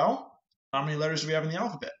 Well, how many letters do we have in the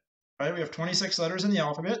alphabet? Right? We have 26 letters in the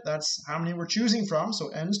alphabet. That's how many we're choosing from. So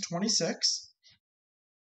n is 26.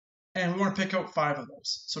 And we want to pick out 5 of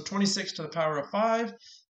those. So 26 to the power of 5.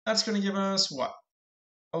 That's going to give us what?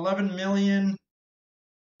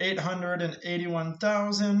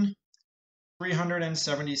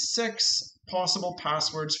 11,881,376 possible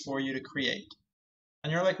passwords for you to create.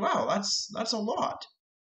 And you're like, wow, that's a lot.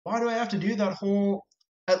 Why do I have to do that whole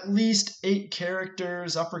at least 8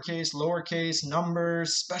 characters, uppercase, lowercase,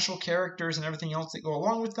 numbers, special characters, and everything else that go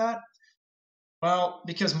along with that? Well,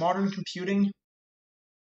 because modern computing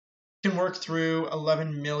can work through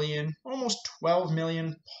 11 million, almost 12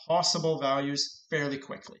 million possible values fairly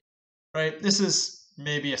quickly, right? This is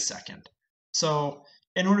maybe a second. So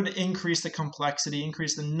in order to increase the complexity,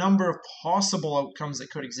 increase the number of possible outcomes that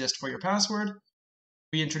could exist for your password,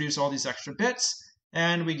 we introduce all these extra bits,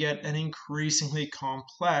 and we get an increasingly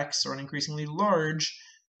complex or an increasingly large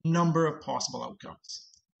number of possible outcomes.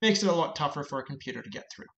 Makes it a lot tougher for a computer to get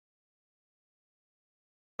through.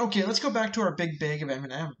 Okay, let's go back to our big bag of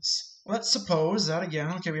M&Ms. Let's suppose that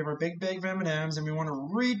again, okay, we have our big bag of M&Ms and we want to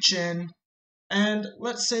reach in, and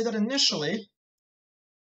let's say that initially,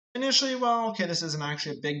 well, okay, this isn't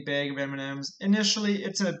actually a big bag of M&Ms. Initially,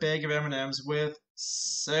 it's a bag of M&Ms with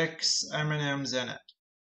 6 M&Ms in it.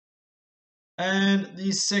 And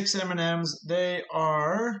these 6 M&Ms, they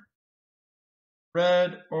are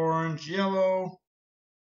red, orange, yellow,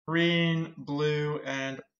 green, blue,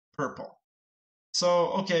 and purple.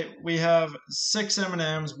 So, okay, we have 6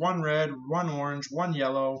 M&Ms, 1 red, 1 orange, 1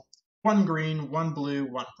 yellow, 1 green, 1 blue,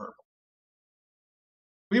 1 purple.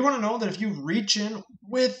 We want to know that if you reach in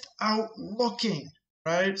without looking,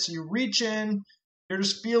 right? So you reach in, you're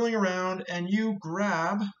just feeling around, and you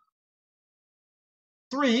grab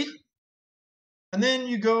 3, and then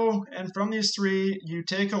you go, and from these 3, you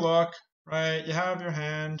take a look, right? You have your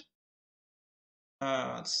hand.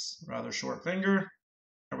 It's rather short finger.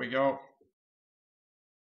 There we go.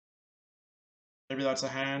 Maybe that's a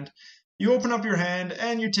hand. You open up your hand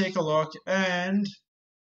and you take a look, and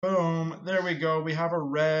boom, there we go. We have a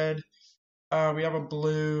red, we have a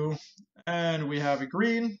blue, and we have a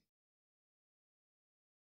green.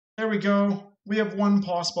 There we go. We have 1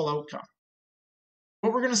 possible outcome.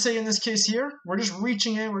 What we're going to say in this case here, we're just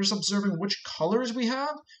reaching in, we're just observing which colors we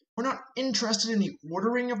have. We're not interested in the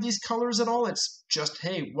ordering of these colors at all. It's just,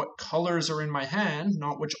 hey, what colors are in my hand,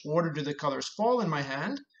 not which order do the colors fall in my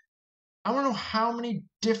hand. I want to know how many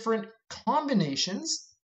different combinations,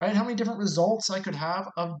 right? How many different results I could have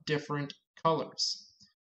of different colors.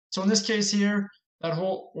 So in this case here, that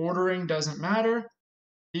whole ordering doesn't matter.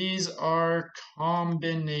 These are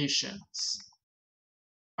combinations.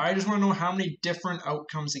 I just want to know how many different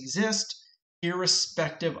outcomes exist,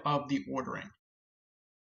 irrespective of the ordering.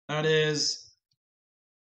 That is,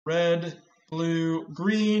 red, blue,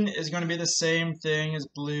 green is going to be the same thing as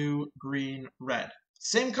blue, green, red.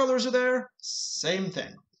 Same colors are there, same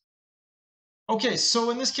thing. Okay, so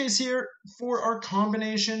in this case here, for our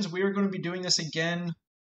combinations, we are going to be doing this again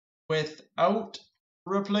without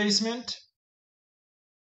replacement.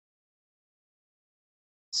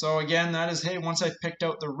 So again, that is, hey, once I've picked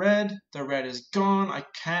out the red is gone. I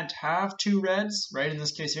can't have two reds, right? In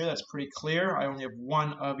this case here, that's pretty clear. I only have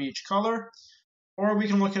one of each color. Or we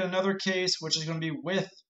can look at another case, which is going to be with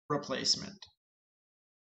replacement.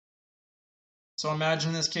 So imagine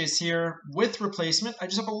in this case here, with replacement, I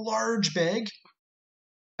just have a large bag.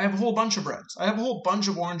 I have a whole bunch of reds. I have a whole bunch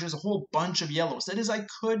of oranges, a whole bunch of yellows. That is, I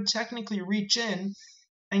could technically reach in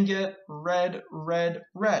and get red, red,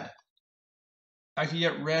 red. I could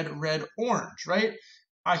get red, red, orange, right?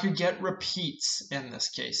 I could get repeats in this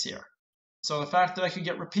case here. So the fact that I could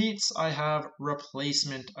get repeats, I have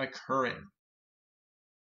replacement occurring.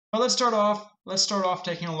 But let's start off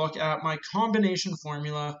taking a look at my combination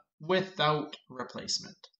formula without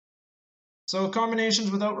replacement. So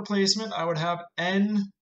combinations without replacement, I would have n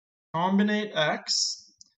combinate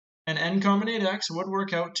x, and n combinate x would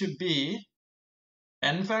work out to be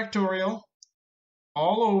n factorial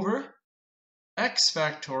all over x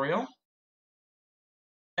factorial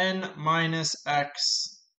n minus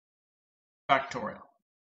x factorial.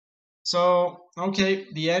 So, okay,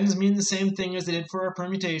 the n's mean the same thing as they did for our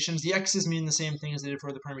permutations. The x's mean the same thing as they did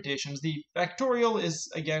for the permutations. The factorial is,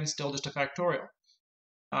 again, still just a factorial.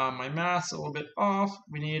 My math's a little bit off.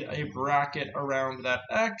 We need a bracket around that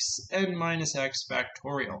x, n minus x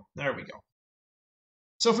factorial. There we go.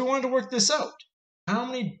 So if we wanted to work this out, how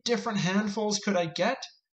many different handfuls could I get?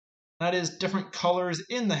 That is, different colors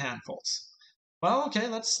in the handfuls. Well, okay,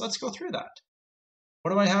 let's go through that.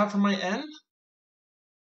 What do I have for my n?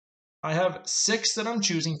 I have 6 that I'm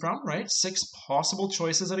choosing from, right? 6 possible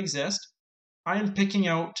choices that exist. I am picking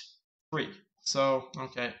out 3. So,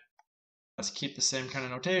 okay, let's keep the same kind of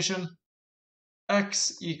notation.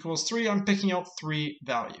 X equals 3. I'm picking out 3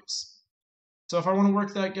 values. So if I want to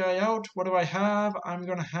work that guy out, what do I have? I'm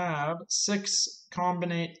going to have 6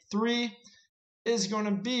 combinate 3 is going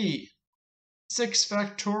to be 6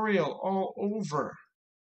 factorial all over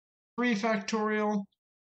 3 factorial,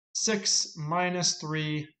 6 minus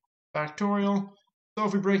 3 factorial. So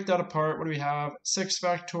if we break that apart, what do we have? 6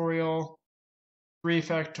 factorial, 3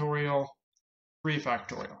 factorial, 3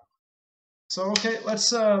 factorial. So okay, let's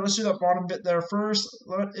do that bottom bit there first.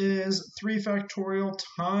 That is 3 factorial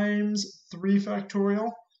times 3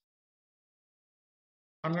 factorial.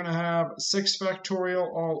 I'm going to have 6 factorial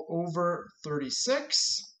all over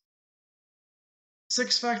 36.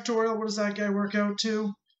 6 factorial, what does that guy work out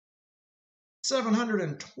to?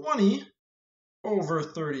 720 over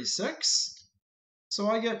 36. So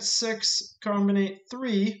I get 6 combinate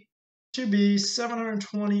 3 to be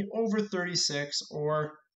 720 over 36,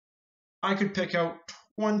 or I could pick out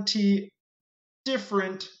 20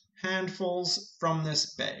 different handfuls from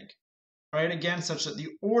this bag, right? Again, such that the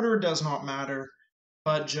order does not matter,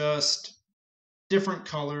 but just different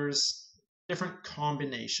colors, different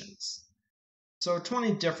combinations. So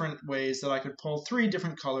 20 different ways that I could pull 3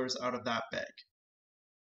 different colors out of that bag.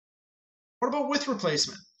 What about with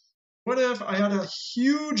replacement? What if I had a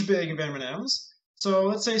huge bag of M&Ms? So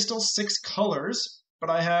let's say still 6 colors, but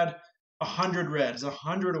I had 100 reds,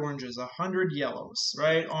 100 oranges, 100 yellows,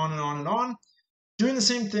 right? On and on and on. Doing the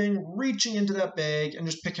same thing, reaching into that bag and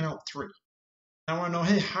just picking out 3. I want to know,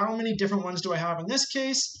 hey, how many different ones do I have in this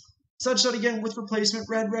case? Such that, again, with replacement,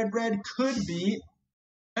 red, red, red could be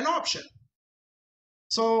an option.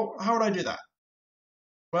 So how would I do that?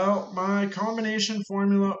 Well, my combination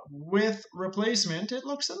formula with replacement, it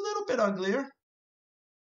looks a little bit uglier.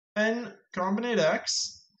 N combinate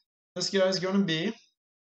x, this guy is going to be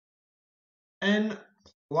n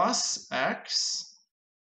plus x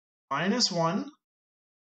minus 1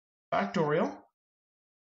 factorial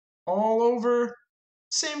all over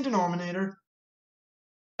same denominator,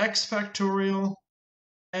 x factorial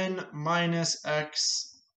n minus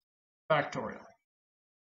x factorial.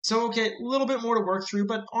 So, okay, a little bit more to work through,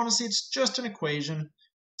 but honestly, it's just an equation.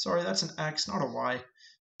 Sorry, that's an x, not a y.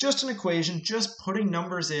 Just an equation, just putting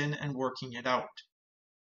numbers in and working it out.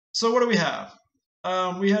 So what do we have?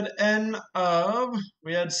 We had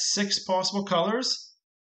 6 possible colors,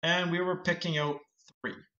 and we were picking out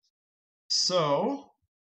 3. So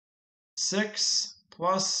 6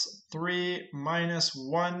 plus 3 minus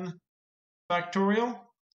 1 factorial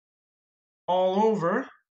all over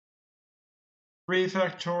 3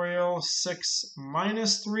 factorial, 6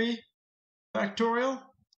 minus 3 factorial.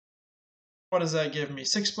 What does that give me?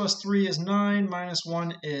 6 plus 3 is 9, minus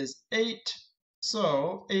 1 is 8.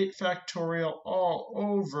 So 8 factorial all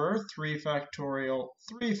over 3 factorial,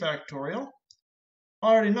 3 factorial.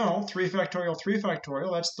 I already know 3 factorial, 3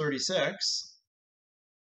 factorial, that's 36.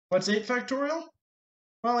 What's 8 factorial?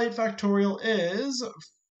 Well, 8 factorial is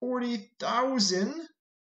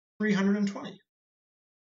 40,320.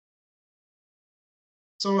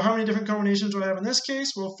 So how many different combinations do I have in this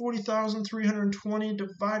case? Well, 40,320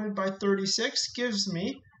 divided by 36 gives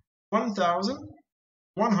me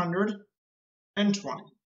 1,120.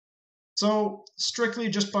 So strictly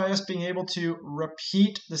just by us being able to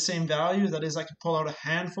repeat the same value, that is, I can pull out a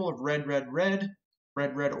handful of red, red, red,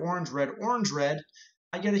 red, red, orange, red, orange, red,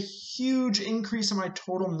 I get a huge increase in my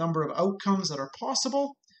total number of outcomes that are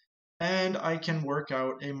possible, and I can work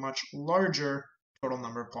out a much larger total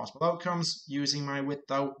number of possible outcomes using my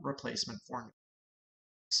without replacement formula.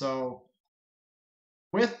 So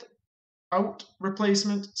without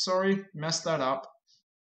replacement, sorry, messed that up.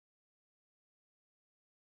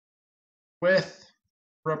 With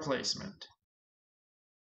replacement.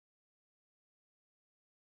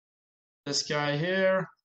 This guy here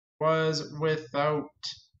was without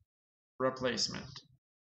replacement.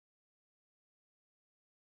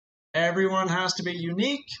 Everyone has to be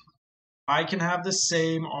unique. I can have the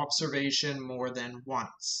same observation more than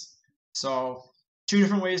once. So 2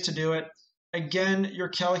 different ways to do it. Again, your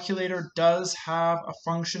calculator does have a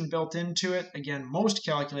function built into it. Again, most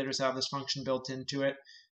calculators have this function built into it.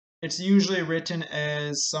 It's usually written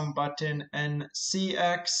as some button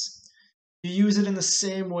NCX. You use it in the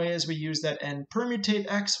same way as we use that npermutate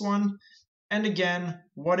x one. And again,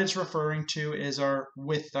 what it's referring to is our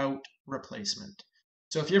without replacement.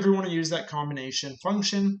 So if you ever want to use that combination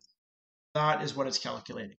function, that is what it's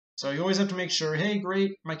calculating. So you always have to make sure, hey,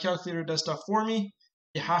 great, my calculator does stuff for me.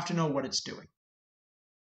 You have to know what it's doing.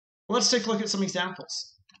 Let's take a look at some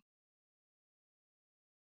examples.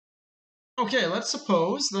 Okay, let's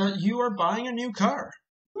suppose that you are buying a new car.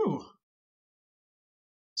 Ooh.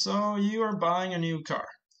 So you are buying a new car.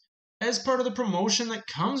 As part of the promotion that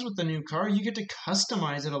comes with the new car, you get to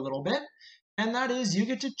customize it a little bit. And that is you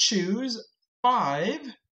get to choose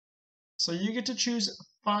 5. So you get to choose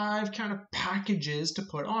 5 kind of packages to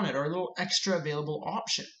put on it, or little extra available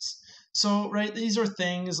options. So, right, these are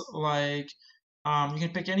things like you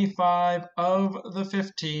can pick any 5 of the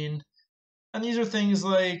 15. And these are things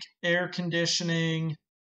like air conditioning,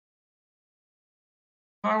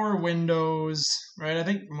 power windows, right? I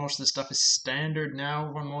think most of this stuff is standard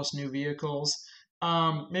now on most new vehicles.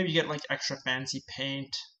 Maybe you get like extra fancy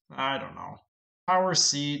paint. I don't know. Power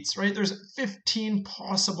seats, right? There's 15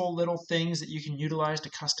 possible little things that you can utilize to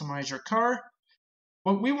customize your car.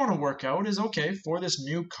 What we want to work out is, okay, for this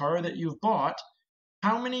new car that you've bought,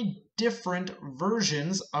 how many different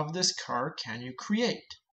versions of this car can you create?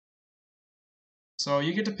 So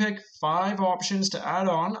you get to pick 5 options to add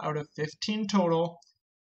on out of 15 total.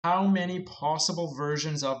 How many possible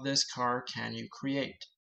versions of this car can you create?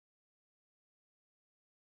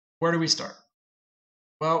 Where do we start?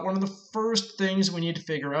 Well, one of the first things we need to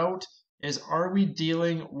figure out is, are we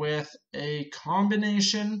dealing with a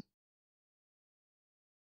combination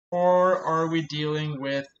or are we dealing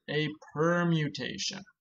with a permutation?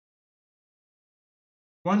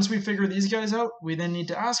 Once we figure these guys out, we then need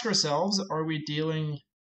to ask ourselves, are we dealing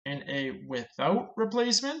in a without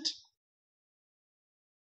replacement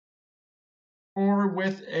or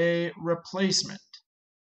with a replacement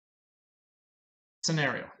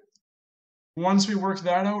scenario? Once we work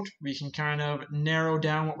that out, we can kind of narrow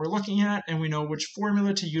down what we're looking at and we know which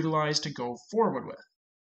formula to utilize to go forward with.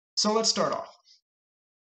 So let's start off.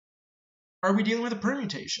 Are we dealing with a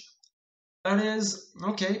permutation? That is,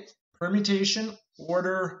 okay, permutation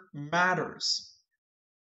order matters.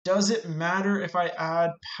 Does it matter if I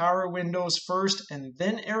add power windows first and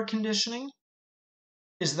then air conditioning?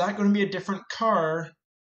 Is that going to be a different car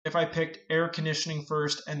if I picked air conditioning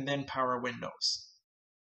first and then power windows?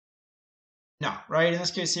 No, right? In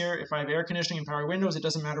this case here, if I have air conditioning and power windows, it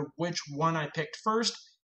doesn't matter which one I picked first.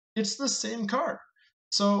 It's the same car.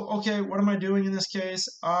 So, okay, what am I doing in this case?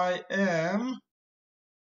 I am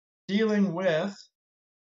dealing with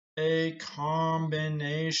a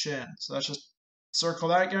combination. So let's just circle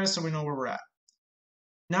that, guys, so we know where we're at.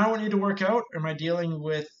 Now we need to work out, am I dealing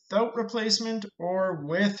without replacement or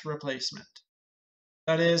with replacement?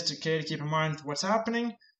 That is, to keep in mind what's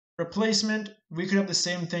happening. Replacement, we could have the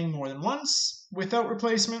same thing more than once. Without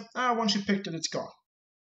replacement, once you picked it, it's gone.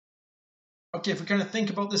 Okay, if we kind of think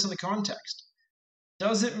about this in the context,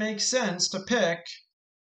 does it make sense to pick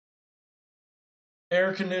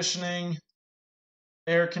air conditioning,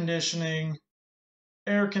 air conditioning,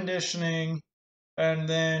 air conditioning, and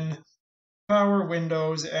then power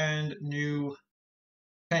windows and new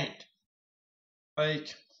paint?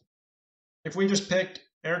 Like, if we just picked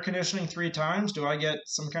air conditioning 3 times, do I get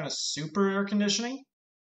some kind of super air conditioning?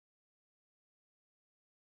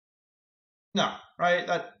 No, right?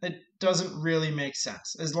 That it doesn't really make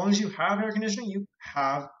sense. As long as you have air conditioning, you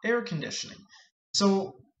have air conditioning.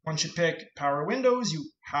 So Once you pick power windows, you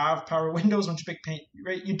have power windows. Once you pick paint,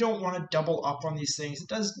 right, you don't want to double up on these things. It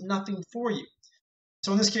does nothing for you.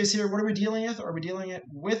 So in this case here, what are we dealing with? Are we dealing it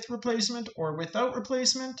with replacement or without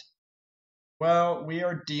replacement? Well, we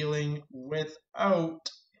are dealing without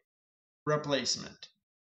replacement.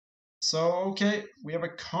 So, okay, we have a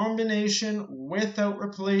combination without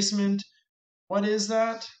replacement. What is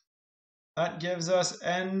that? That gives us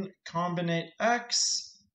n combinate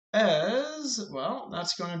x as, well,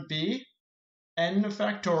 that's going to be n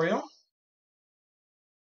factorial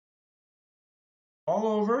all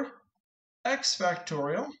over x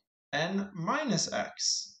factorial n minus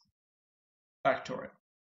x factorial.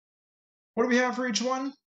 What do we have for each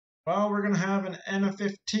one? Well, we're going to have an n of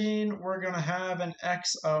 15. We're going to have an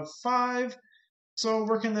x of 5. So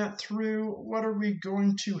working that through, what are we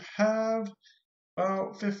going to have?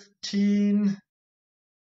 Well, 15.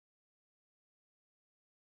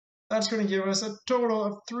 That's going to give us a total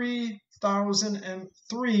of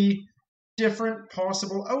 3,003 different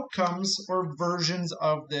possible outcomes or versions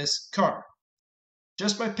of this car.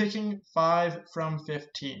 Just by picking 5 from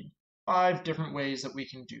 15. 5 different ways that we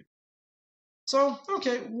can do. So,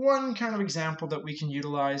 okay, one kind of example that we can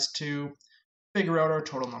utilize to figure out our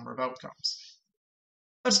total number of outcomes.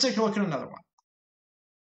 Let's take a look at another one.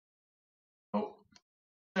 Oh,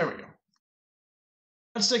 there we go.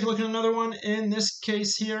 Let's take a look at another one. In this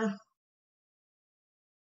case here,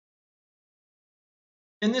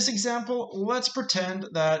 in this example, let's pretend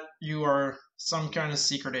that you are some kind of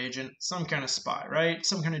secret agent, some kind of spy, right?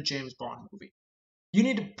 Some kind of James Bond movie. You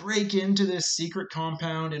need to break into this secret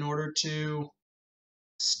compound in order to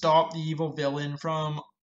stop the evil villain from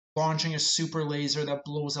launching a super laser that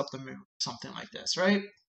blows up the moon, something like this, right?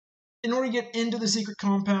 In order to get into the secret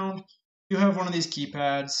compound, you have one of these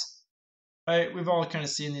keypads, right? We've all kind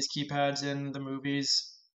of seen these keypads in the movies,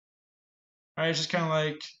 right? It's just kind of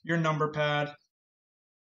like your number pad.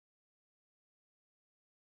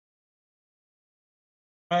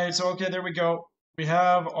 Right, so okay, there we go. We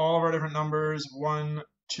have all of our different numbers, 1,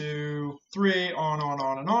 2, 3, on,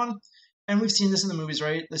 and on. And we've seen this in the movies,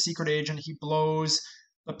 right? The secret agent, he blows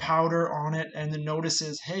the powder on it and then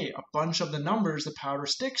notices, hey, a bunch of the numbers the powder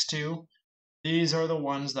sticks to, these are the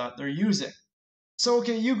ones that they're using. So,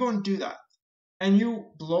 okay, you go and do that. And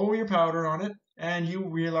you blow your powder on it, and you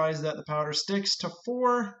realize that the powder sticks to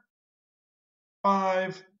 4,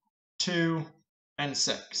 5, 2, and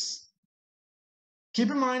 6.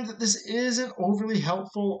 Keep in mind that this isn't overly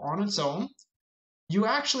helpful on its own. You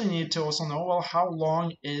actually need to also know, well, how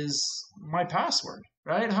long is my password,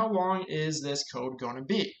 right? How long is this code going to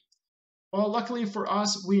be? Well, luckily for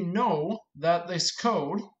us, we know that this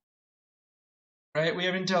code, right, we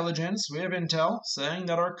have intelligence, we have intel saying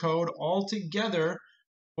that our code altogether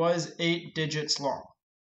was 8 digits long.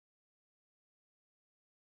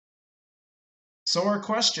 So our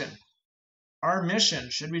question, our mission,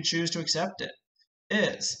 should we choose to accept it,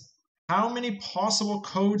 is how many possible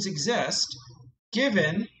codes exist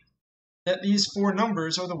given that these 4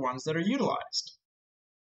 numbers are the ones that are utilized.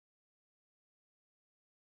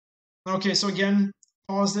 Okay, so again,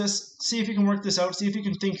 pause this, see if you can work this out, see if you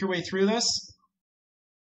can think your way through this.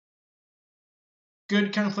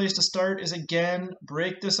 Good kind of place to start is, again,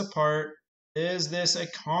 break this apart. Is this a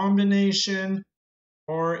combination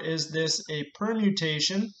or is this a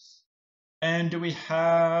permutation? And do we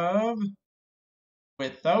have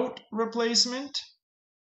without replacement?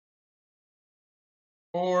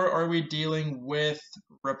 Or are we dealing with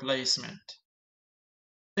replacement?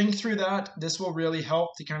 Think through that. This will really help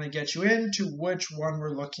to kind of get you into which one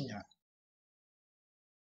we're looking at.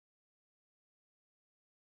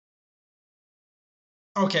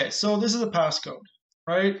 Okay, so this is a passcode,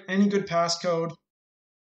 right? Any good passcode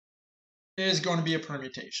is going to be a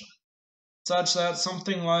permutation, such that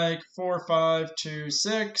something like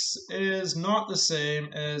 4526 is not the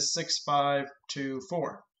same as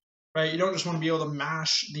 6524, right? You don't just want to be able to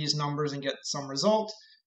mash these numbers and get some result.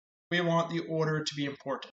 We want the order to be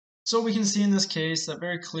important. So we can see in this case that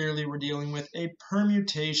very clearly we're dealing with a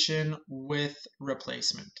permutation with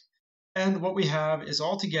replacement. And what we have is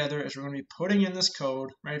all together is we're going to be putting in this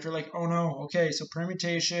code, right? If you're like, oh no, okay, so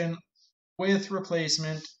permutation with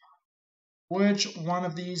replacement, which one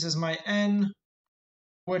of these is my n?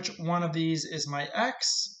 Which one of these is my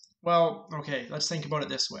x? Well, okay, let's think about it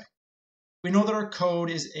this way. We know that our code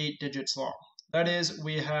is 8 digits long. That is,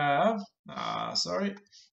 we have,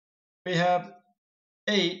 we have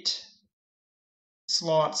 8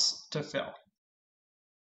 slots to fill.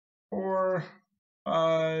 4,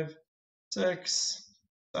 5, 6,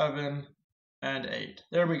 7, and 8.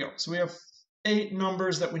 There we go. So we have 8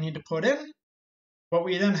 numbers that we need to put in. what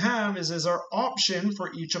we then have is our option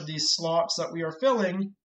for each of these slots that we are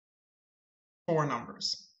filling 4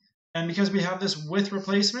 numbers. And because we have this with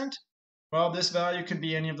replacement, well, this value could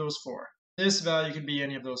be any of those 4. This value could be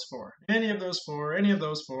any of those 4. Any of those 4, any of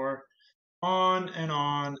those 4, on and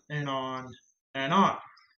on and on and on.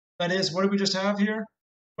 That is, what do we just have here?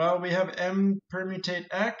 Well, we have m permutate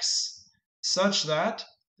x such that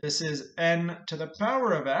this is n to the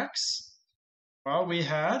power of x. Well, we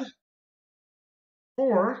had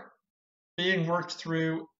 4 being worked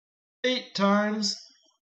through 8 times.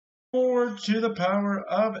 4 to the power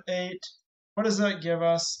of 8. What does that give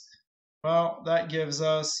us? Well, that gives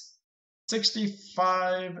us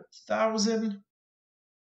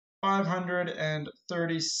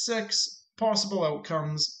 65,536 possible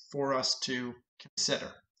outcomes for us to consider.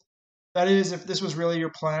 That is, if this was really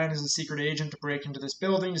your plan as a secret agent to break into this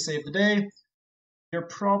building to save the day, you're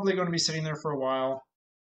probably going to be sitting there for a while.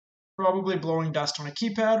 Probably blowing dust on a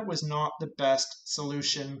keypad was not the best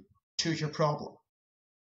solution to your problem.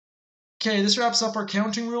 Okay, this wraps up our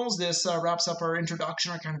counting rules. This wraps up our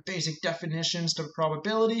introduction, our kind of basic definitions to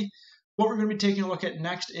probability. What we're going to be taking a look at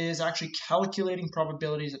next is actually calculating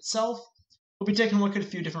probabilities itself. We'll be taking a look at a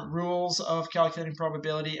few different rules of calculating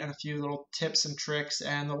probability and a few little tips and tricks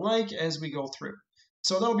and the like as we go through.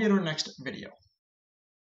 So that'll be in our next video.